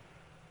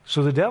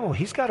 So the devil,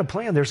 he's got a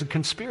plan. There's a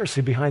conspiracy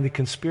behind the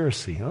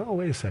conspiracy. Oh,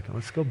 wait a second.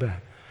 Let's go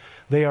back.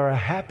 They are a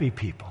happy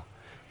people.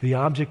 the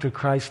object of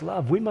Christ's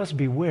love. We must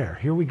beware.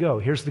 Here we go.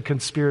 Here's the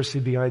conspiracy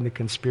behind the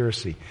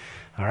conspiracy.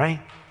 All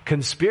right?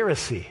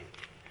 Conspiracy.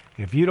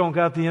 If you don't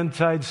got the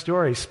inside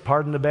stories,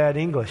 pardon the bad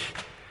English,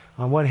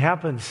 on what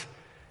happens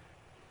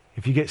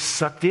if you get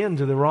sucked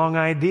into the wrong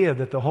idea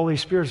that the Holy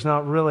Spirit's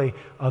not really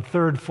a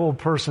third full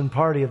person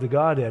party of the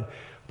Godhead.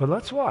 But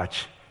let's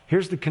watch.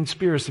 Here's the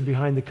conspiracy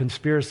behind the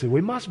conspiracy.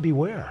 We must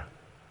beware,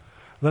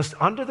 lest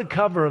under the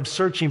cover of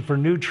searching for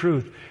new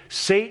truth,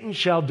 Satan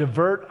shall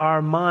divert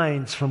our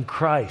minds from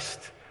Christ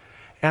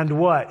and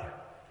what?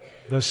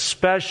 The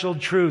special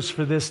truths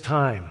for this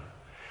time.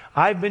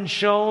 I've been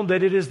shown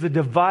that it is the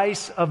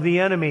device of the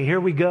enemy.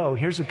 Here we go.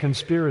 Here's a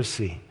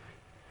conspiracy.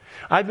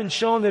 I've been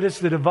shown that it's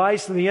the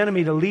device of the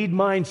enemy to lead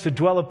minds to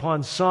dwell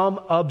upon some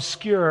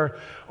obscure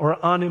or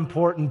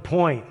unimportant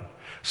point,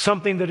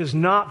 something that is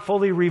not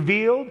fully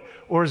revealed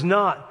or is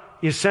not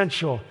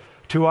essential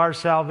to our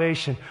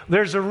salvation.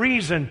 There's a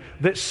reason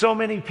that so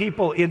many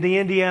people in the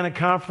Indiana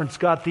conference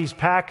got these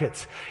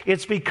packets.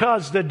 It's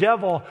because the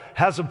devil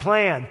has a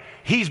plan.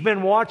 He's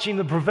been watching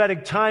the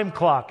prophetic time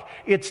clock.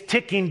 It's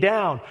ticking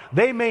down.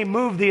 They may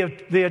move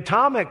the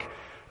atomic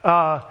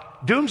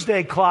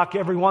doomsday clock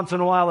every once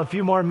in a while, a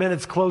few more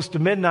minutes close to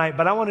midnight.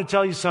 But I want to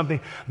tell you something.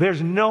 There's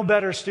no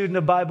better student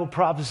of Bible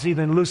prophecy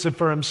than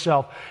Lucifer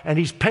himself. And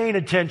he's paying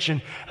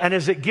attention. And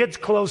as it gets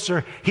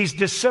closer, he's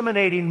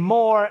disseminating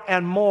more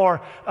and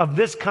more of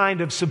this kind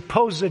of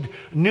supposed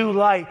new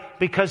light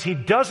because he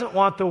doesn't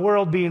want the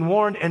world being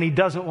warned and he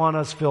doesn't want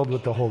us filled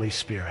with the Holy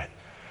Spirit.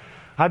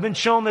 I've been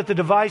shown that the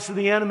device of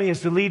the enemy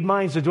is to lead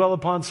minds to dwell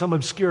upon some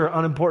obscure,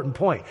 unimportant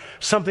point,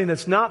 something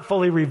that's not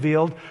fully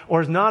revealed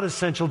or is not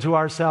essential to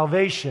our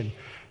salvation.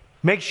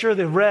 Make sure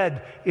the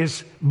red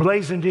is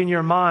blazoned in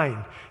your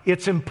mind.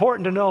 It's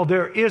important to know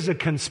there is a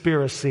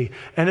conspiracy,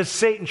 and it's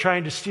Satan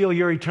trying to steal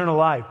your eternal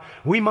life.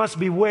 We must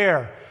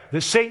beware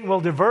that Satan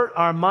will divert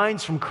our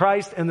minds from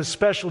Christ and the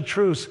special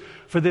truths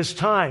for this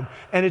time.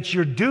 And it's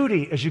your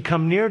duty as you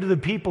come near to the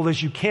people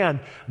as you can,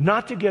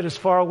 not to get as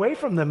far away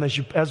from them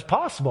as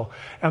possible.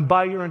 And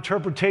by your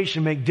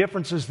interpretation, make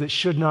differences that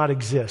should not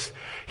exist.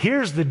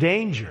 Here's the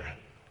danger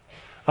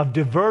of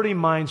diverting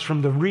minds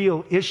from the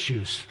real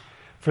issues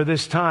for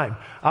this time.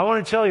 I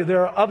want to tell you,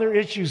 there are other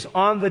issues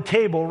on the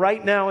table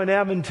right now in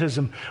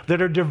Adventism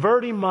that are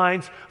diverting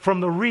minds from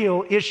the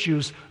real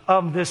issues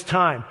of this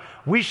time.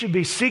 We should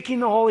be seeking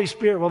the Holy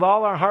Spirit with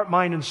all our heart,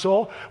 mind, and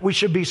soul. We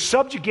should be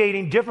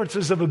subjugating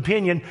differences of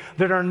opinion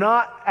that are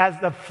not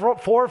at the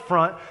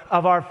forefront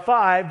of our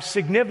 5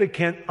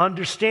 significant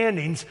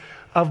understandings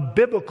of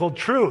biblical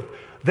truth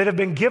that have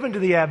been given to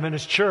the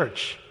Adventist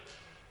church.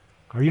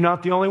 Are you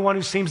not the only one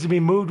who seems to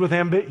be moved with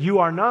ambition? You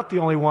are not the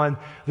only one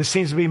that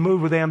seems to be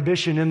moved with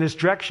ambition in this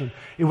direction.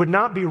 It would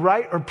not be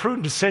right or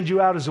prudent to send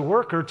you out as a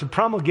worker to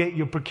promulgate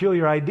your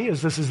peculiar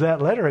ideas. This is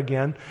that letter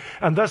again,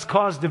 and thus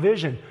cause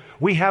division.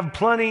 We have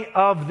plenty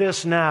of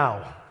this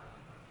now.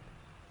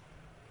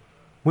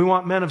 We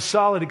want men of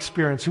solid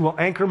experience who will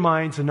anchor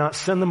minds and not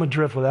send them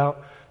adrift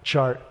without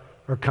chart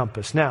or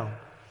compass. Now,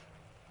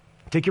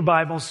 take your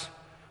Bibles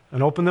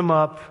and open them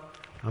up.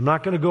 I'm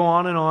not going to go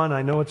on and on.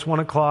 I know it's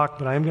 1 o'clock,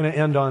 but I am going to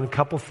end on a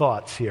couple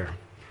thoughts here.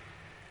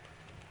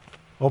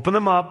 Open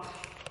them up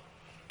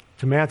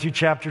to Matthew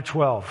chapter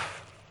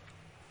 12.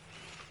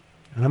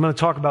 And I'm going to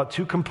talk about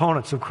 2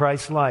 components of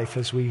Christ's life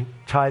as we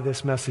tie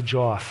this message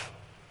off.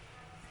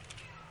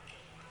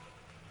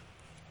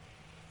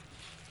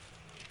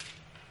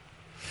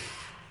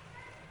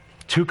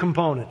 Two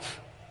components.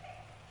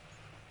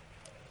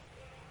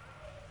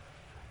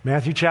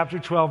 Matthew chapter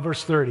 12,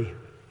 verse 30.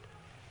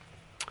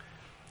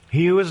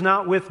 He who is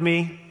not with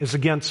me is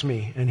against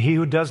me, and he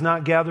who does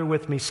not gather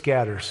with me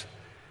scatters.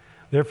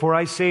 Therefore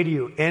I say to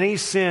you, any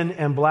sin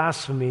and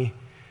blasphemy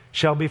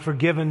shall be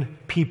forgiven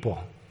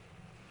people.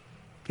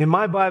 In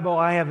my Bible,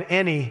 I have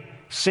any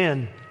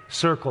sin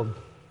circled.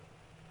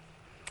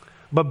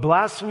 But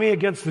blasphemy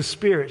against the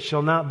Spirit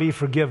shall not be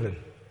forgiven.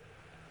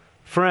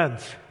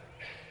 Friends,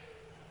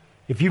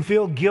 if you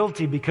feel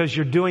guilty because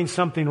you're doing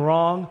something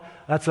wrong,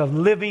 that's a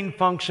living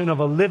function of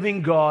a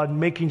living God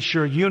making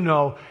sure you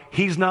know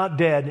He's not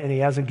dead and He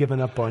hasn't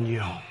given up on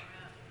you.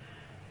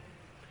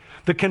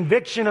 The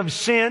conviction of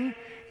sin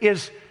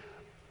is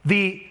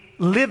the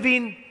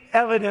living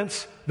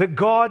evidence that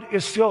God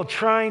is still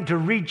trying to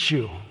reach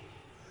you.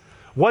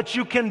 What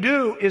you can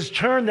do is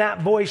turn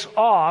that voice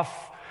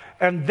off,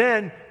 and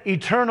then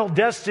eternal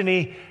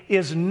destiny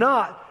is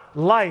not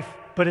life,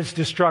 but it's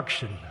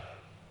destruction.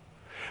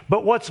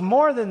 But what's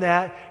more than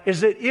that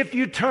is that if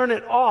you turn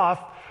it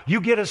off,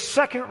 you get a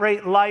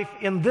second-rate life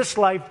in this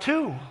life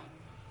too.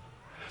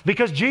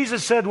 Because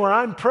Jesus said, where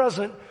I'm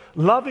present,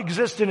 love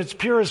exists in its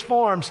purest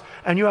forms,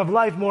 and you have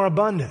life more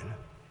abundant.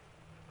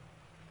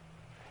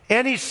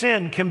 Any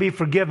sin can be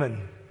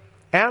forgiven,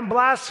 and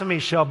blasphemy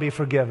shall be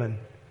forgiven,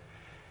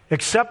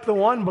 except the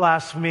one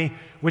blasphemy,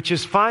 which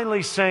is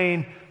finally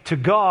saying to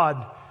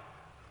God,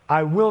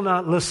 I will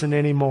not listen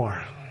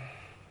anymore.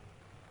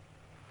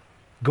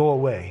 Go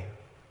away.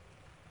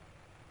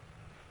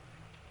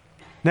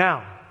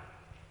 Now,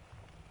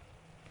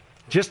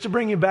 just to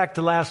bring you back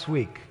to last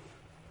week,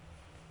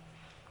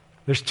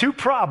 There's two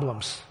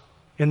problems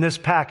in this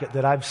packet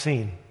that I've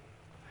seen,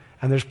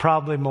 and there's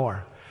probably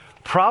more.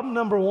 Problem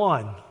number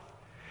one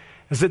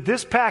is that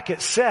this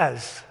packet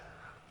says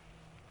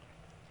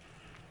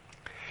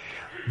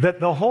that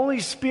the Holy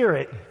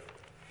Spirit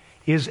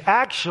is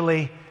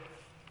actually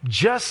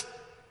just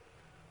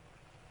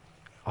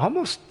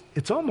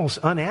it's almost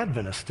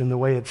un-Adventist in the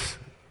way it's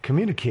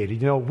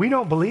communicated. You know, we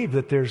don't believe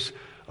that there's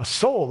a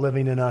soul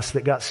living in us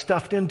that got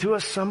stuffed into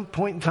us some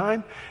point in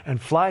time and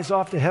flies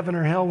off to heaven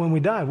or hell when we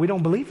die. We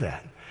don't believe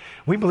that.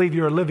 We believe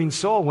you're a living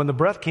soul when the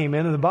breath came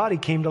in and the body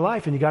came to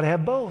life, and you got to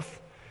have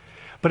both.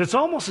 But it's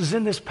almost as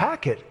in this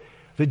packet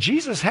that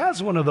Jesus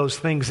has one of those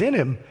things in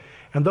him,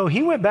 and though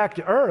he went back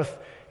to earth,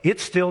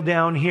 it's still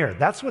down here.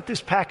 That's what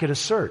this packet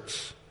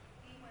asserts.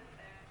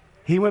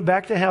 He went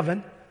back to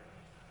heaven.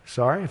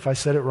 Sorry if I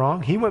said it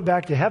wrong. He went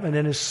back to heaven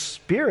and his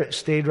spirit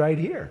stayed right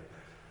here.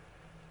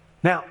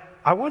 Now,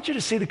 I want you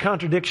to see the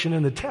contradiction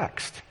in the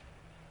text.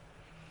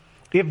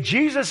 If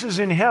Jesus is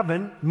in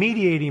heaven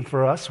mediating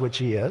for us, which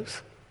he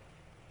is,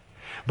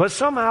 but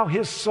somehow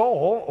his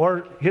soul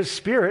or his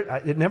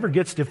spirit, it never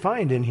gets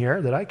defined in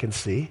here that I can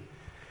see,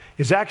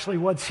 is actually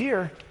what's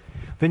here,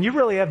 then you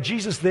really have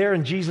Jesus there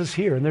and Jesus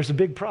here, and there's a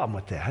big problem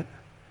with that.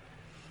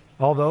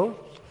 Although,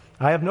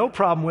 I have no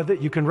problem with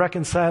it. You can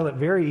reconcile it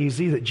very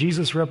easy that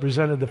Jesus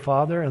represented the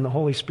Father and the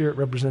Holy Spirit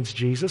represents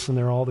Jesus, and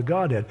they're all the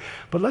Godhead.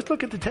 But let's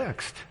look at the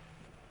text.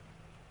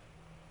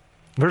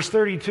 Verse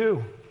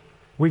 32.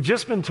 We've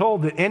just been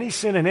told that any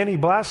sin and any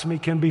blasphemy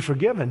can be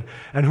forgiven,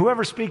 and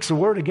whoever speaks a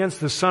word against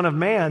the Son of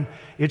Man,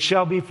 it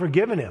shall be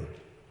forgiven him.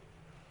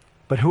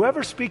 But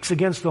whoever speaks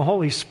against the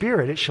Holy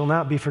Spirit, it shall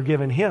not be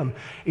forgiven him,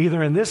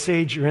 either in this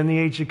age or in the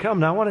age to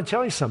come. Now, I want to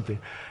tell you something.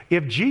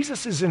 If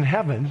Jesus is in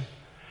heaven,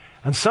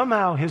 and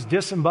somehow his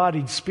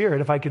disembodied spirit,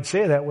 if I could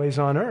say it that way, is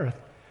on earth,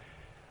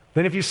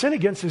 then if you sin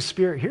against his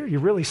spirit here, you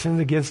really sin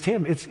against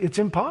him. It's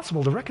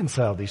impossible to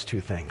reconcile these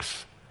two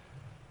things.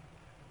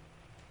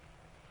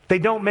 They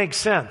don't make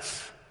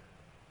sense.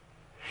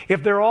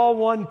 If they're all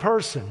one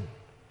person,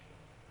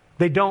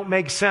 they don't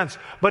make sense.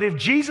 But if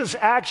Jesus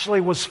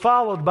actually was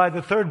followed by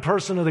the third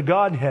person of the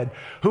Godhead,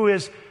 who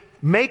is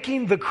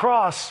making the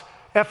cross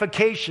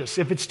efficacious,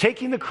 if it's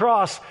taking the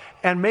cross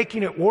and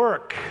making it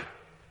work,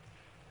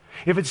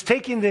 if it's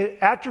taking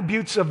the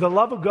attributes of the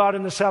love of God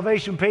and the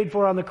salvation paid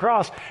for on the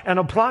cross and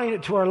applying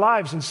it to our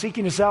lives and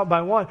seeking us out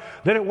by one,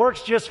 then it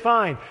works just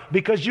fine.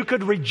 Because you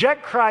could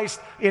reject Christ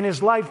in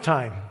his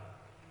lifetime.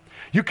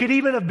 You could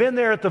even have been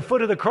there at the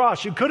foot of the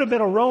cross. You could have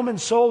been a Roman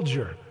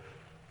soldier.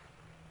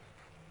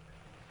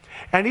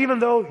 And even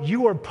though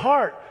you were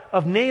part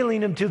of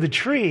nailing him to the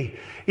tree,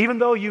 even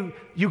though you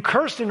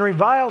cursed and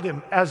reviled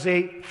him as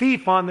a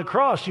thief on the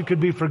cross, you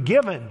could be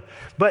forgiven.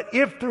 But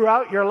if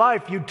throughout your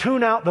life you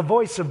tune out the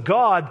voice of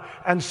God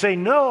and say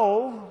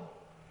no,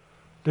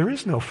 there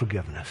is no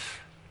forgiveness.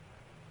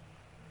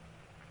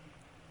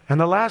 And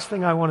the last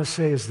thing I want to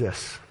say is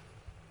this,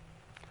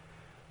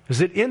 is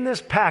that in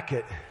this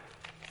packet,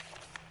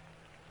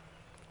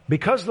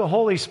 because the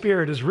Holy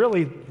Spirit is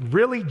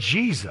really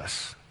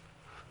Jesus,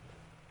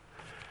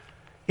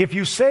 if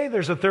you say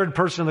there's a third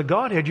person of the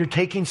Godhead, you're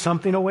taking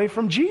something away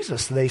from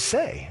Jesus, they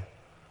say.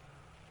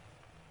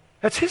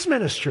 That's his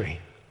ministry.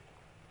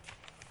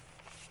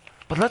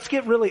 But let's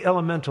get really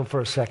elemental for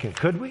a second,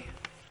 could we?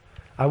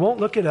 I won't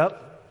look it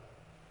up.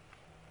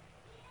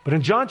 But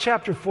in John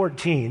chapter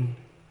 14,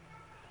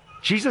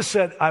 Jesus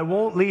said, I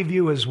won't leave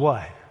you as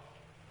what?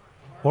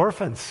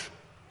 Orphans.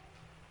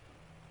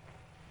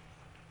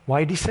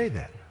 Why did he say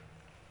that?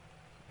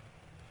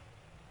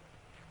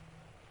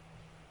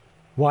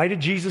 Why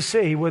did Jesus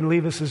say he wouldn't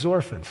leave us as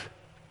orphans?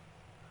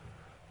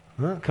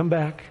 Well, come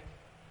back.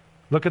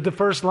 Look at the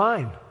first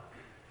line.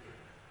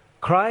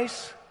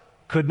 Christ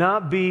could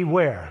not be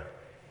where?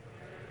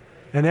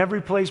 In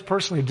every place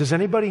personally. Does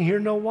anybody here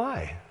know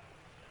why?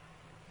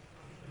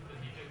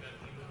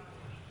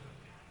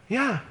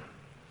 Yeah.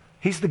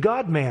 He's the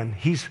God-man.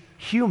 He's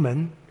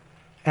human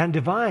and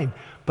divine.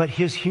 But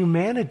his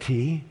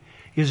humanity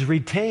is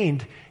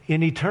retained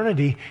in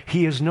eternity.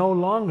 He is no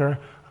longer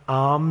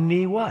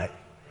omni what?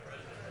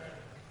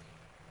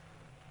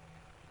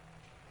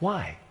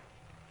 Why?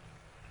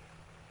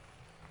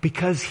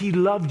 Because he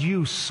loved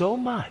you so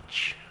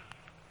much.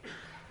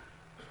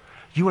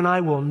 You and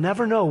I will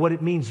never know what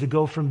it means to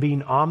go from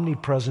being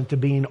omnipresent to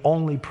being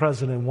only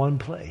present in one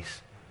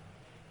place.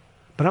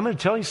 But I'm going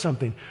to tell you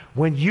something.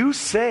 When you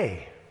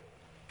say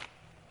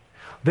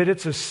that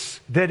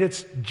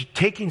it's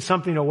taking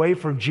something away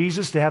from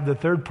Jesus to have the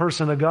third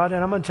person of God,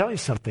 and I'm going to tell you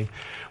something.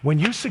 When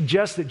you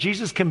suggest that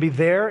Jesus can be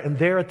there and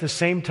there at the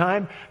same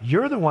time,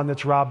 you're the one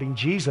that's robbing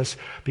Jesus,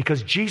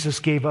 because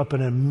Jesus gave up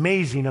an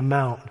amazing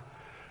amount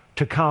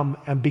to come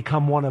and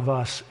become one of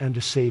us and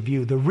to save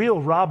you. The real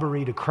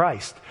robbery to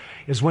Christ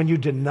is when you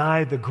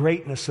deny the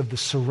greatness of the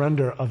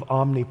surrender of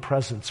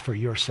omnipresence for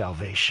your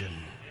salvation.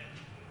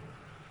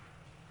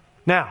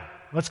 Now,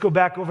 let's go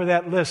back over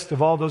that list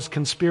of all those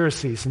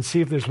conspiracies and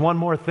see if there's one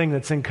more thing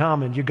that's in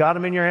common. You got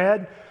them in your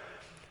head?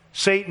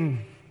 Satan,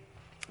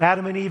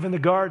 Adam and Eve in the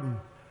garden,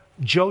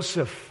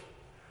 Joseph,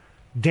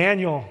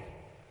 Daniel,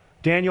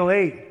 Daniel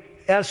 8,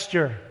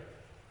 Esther,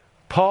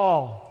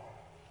 Paul,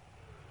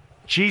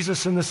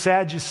 Jesus and the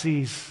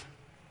Sadducees.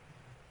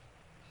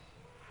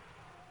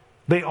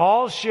 They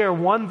all share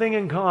one thing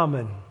in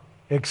common,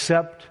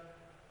 except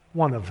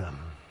one of them.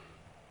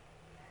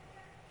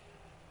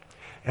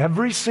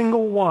 Every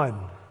single one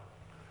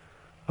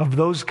of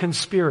those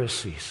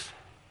conspiracies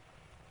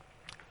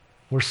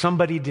where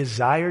somebody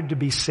desired to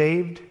be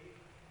saved,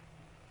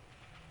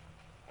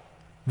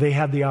 they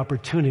had the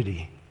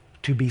opportunity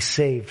to be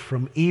saved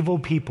from evil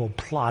people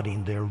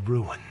plotting their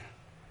ruin.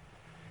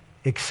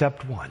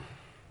 Except one.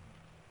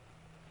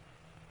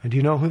 And do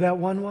you know who that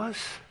one was?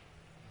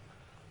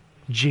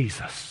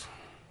 Jesus.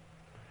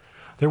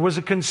 There was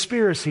a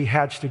conspiracy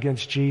hatched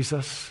against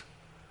Jesus.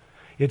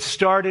 It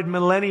started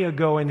millennia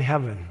ago in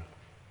heaven.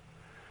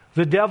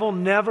 The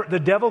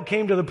devil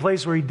came to the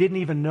place where he didn't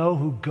even know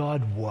who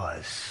God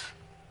was.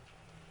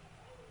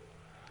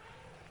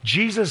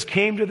 Jesus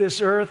came to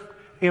this earth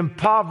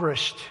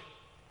impoverished,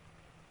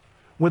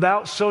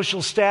 without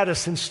social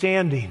status and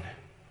standing.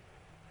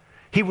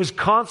 He was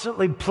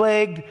constantly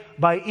plagued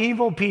by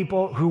evil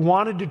people who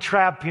wanted to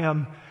trap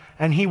him,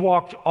 and he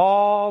walked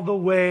all the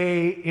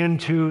way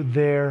into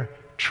their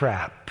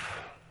trap.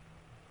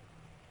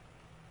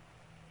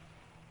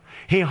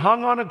 He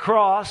hung on a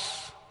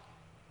cross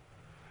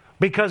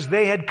because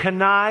they had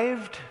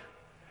connived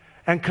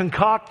and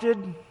concocted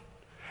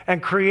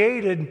and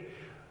created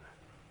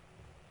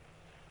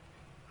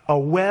a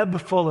web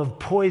full of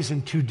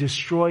poison to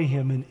destroy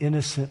him, an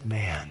innocent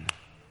man.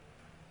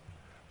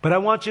 But I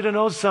want you to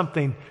know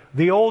something.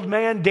 The old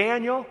man,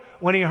 Daniel,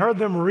 when he heard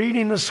them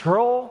reading the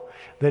scroll,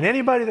 that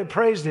anybody that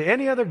prays to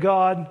any other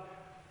god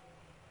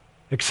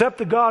except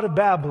the god of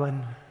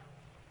Babylon,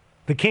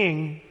 the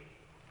king,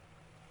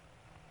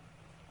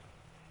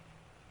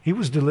 he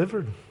was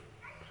delivered.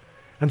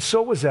 And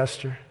so was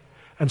Esther,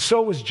 and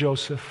so was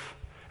Joseph,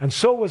 and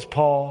so was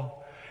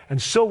Paul,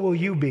 and so will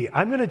you be.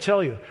 I'm going to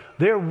tell you,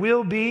 there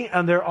will be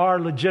and there are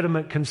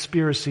legitimate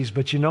conspiracies,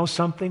 but you know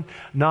something?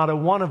 Not a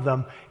one of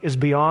them is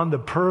beyond the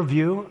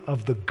purview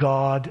of the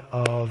God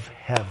of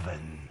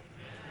heaven.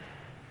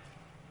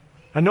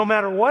 And no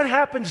matter what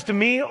happens to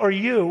me or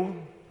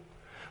you,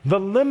 the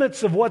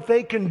limits of what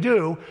they can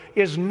do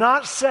is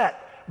not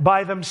set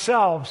by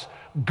themselves.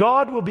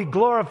 God will be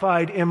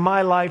glorified in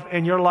my life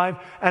and your life,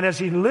 and as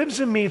He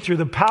lives in me through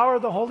the power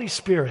of the Holy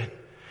Spirit,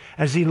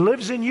 as He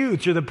lives in you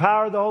through the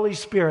power of the Holy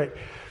Spirit,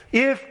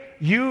 if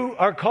you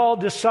are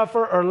called to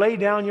suffer or lay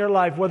down your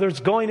life, whether it's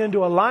going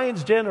into a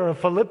lion's den or a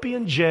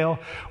Philippian jail,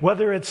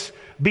 whether it's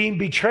being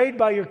betrayed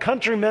by your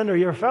countrymen or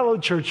your fellow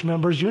church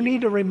members, you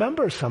need to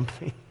remember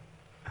something.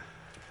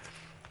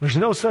 There's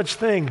no such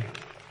thing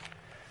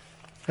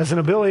as an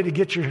ability to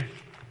get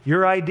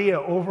your idea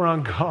over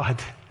on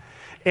God.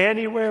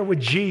 Anywhere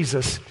with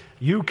Jesus,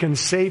 you can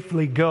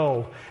safely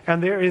go.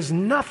 And there is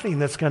nothing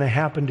that's going to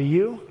happen to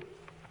you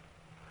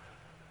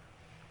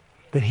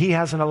that He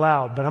hasn't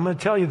allowed. But I'm going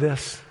to tell you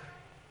this.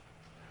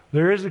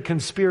 There is a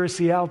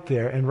conspiracy out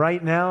there, and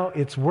right now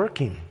it's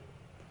working.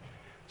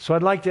 So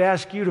I'd like to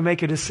ask you to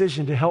make a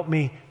decision to help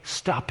me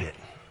stop it.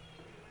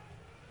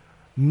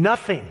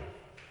 Nothing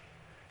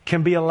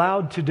can be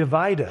allowed to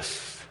divide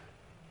us.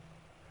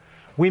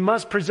 We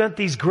must present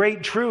these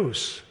great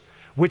truths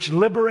which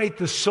liberate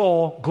the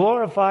soul,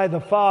 glorify the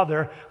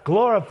Father,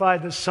 glorify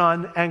the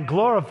Son, and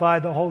glorify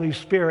the Holy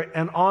Spirit.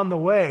 And on the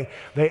way,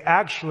 they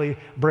actually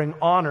bring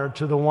honor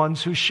to the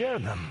ones who share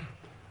them.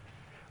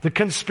 The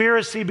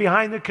conspiracy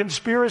behind the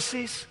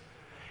conspiracies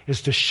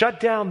is to shut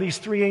down these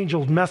three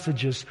angels'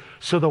 messages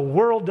so the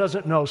world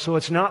doesn't know, so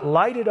it's not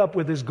lighted up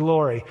with His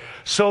glory,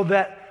 so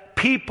that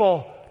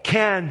people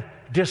can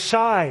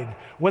decide.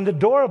 When the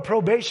door of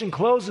probation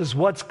closes,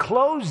 what's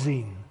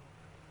closing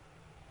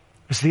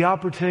is the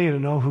opportunity to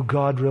know who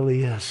God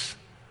really is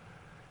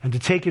and to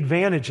take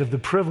advantage of the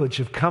privilege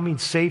of coming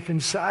safe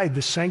inside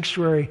the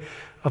sanctuary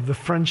of the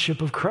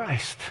friendship of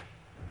Christ.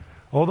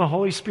 Oh, the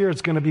Holy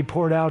Spirit's going to be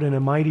poured out in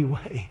a mighty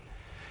way.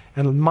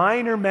 And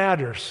minor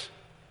matters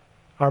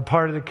are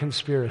part of the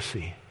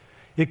conspiracy.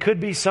 It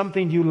could be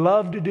something you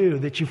love to do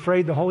that you're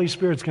afraid the Holy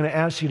Spirit's going to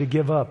ask you to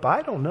give up.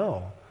 I don't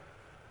know.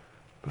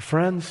 But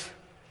friends,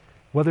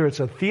 whether it's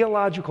a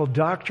theological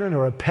doctrine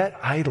or a pet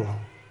idol,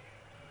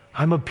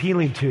 I'm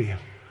appealing to you.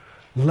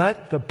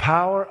 Let the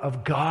power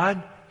of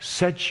God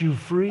set you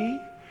free,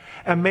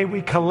 and may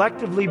we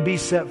collectively be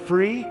set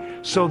free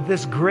so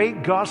this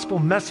great gospel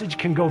message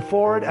can go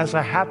forward as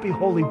a happy,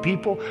 holy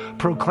people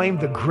proclaim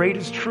the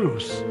greatest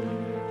truths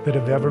that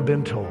have ever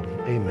been told.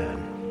 Amen.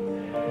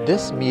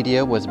 This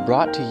media was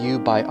brought to you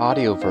by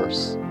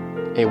Audioverse,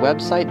 a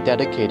website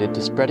dedicated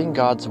to spreading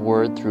God's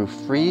Word through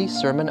free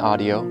sermon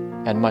audio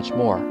and much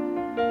more.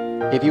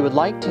 If you would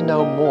like to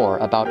know more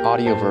about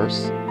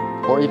Audioverse,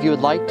 or if you would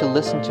like to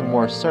listen to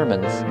more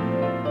sermons,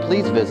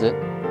 please visit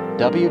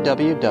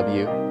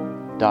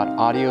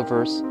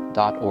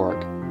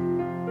www.audioverse.org.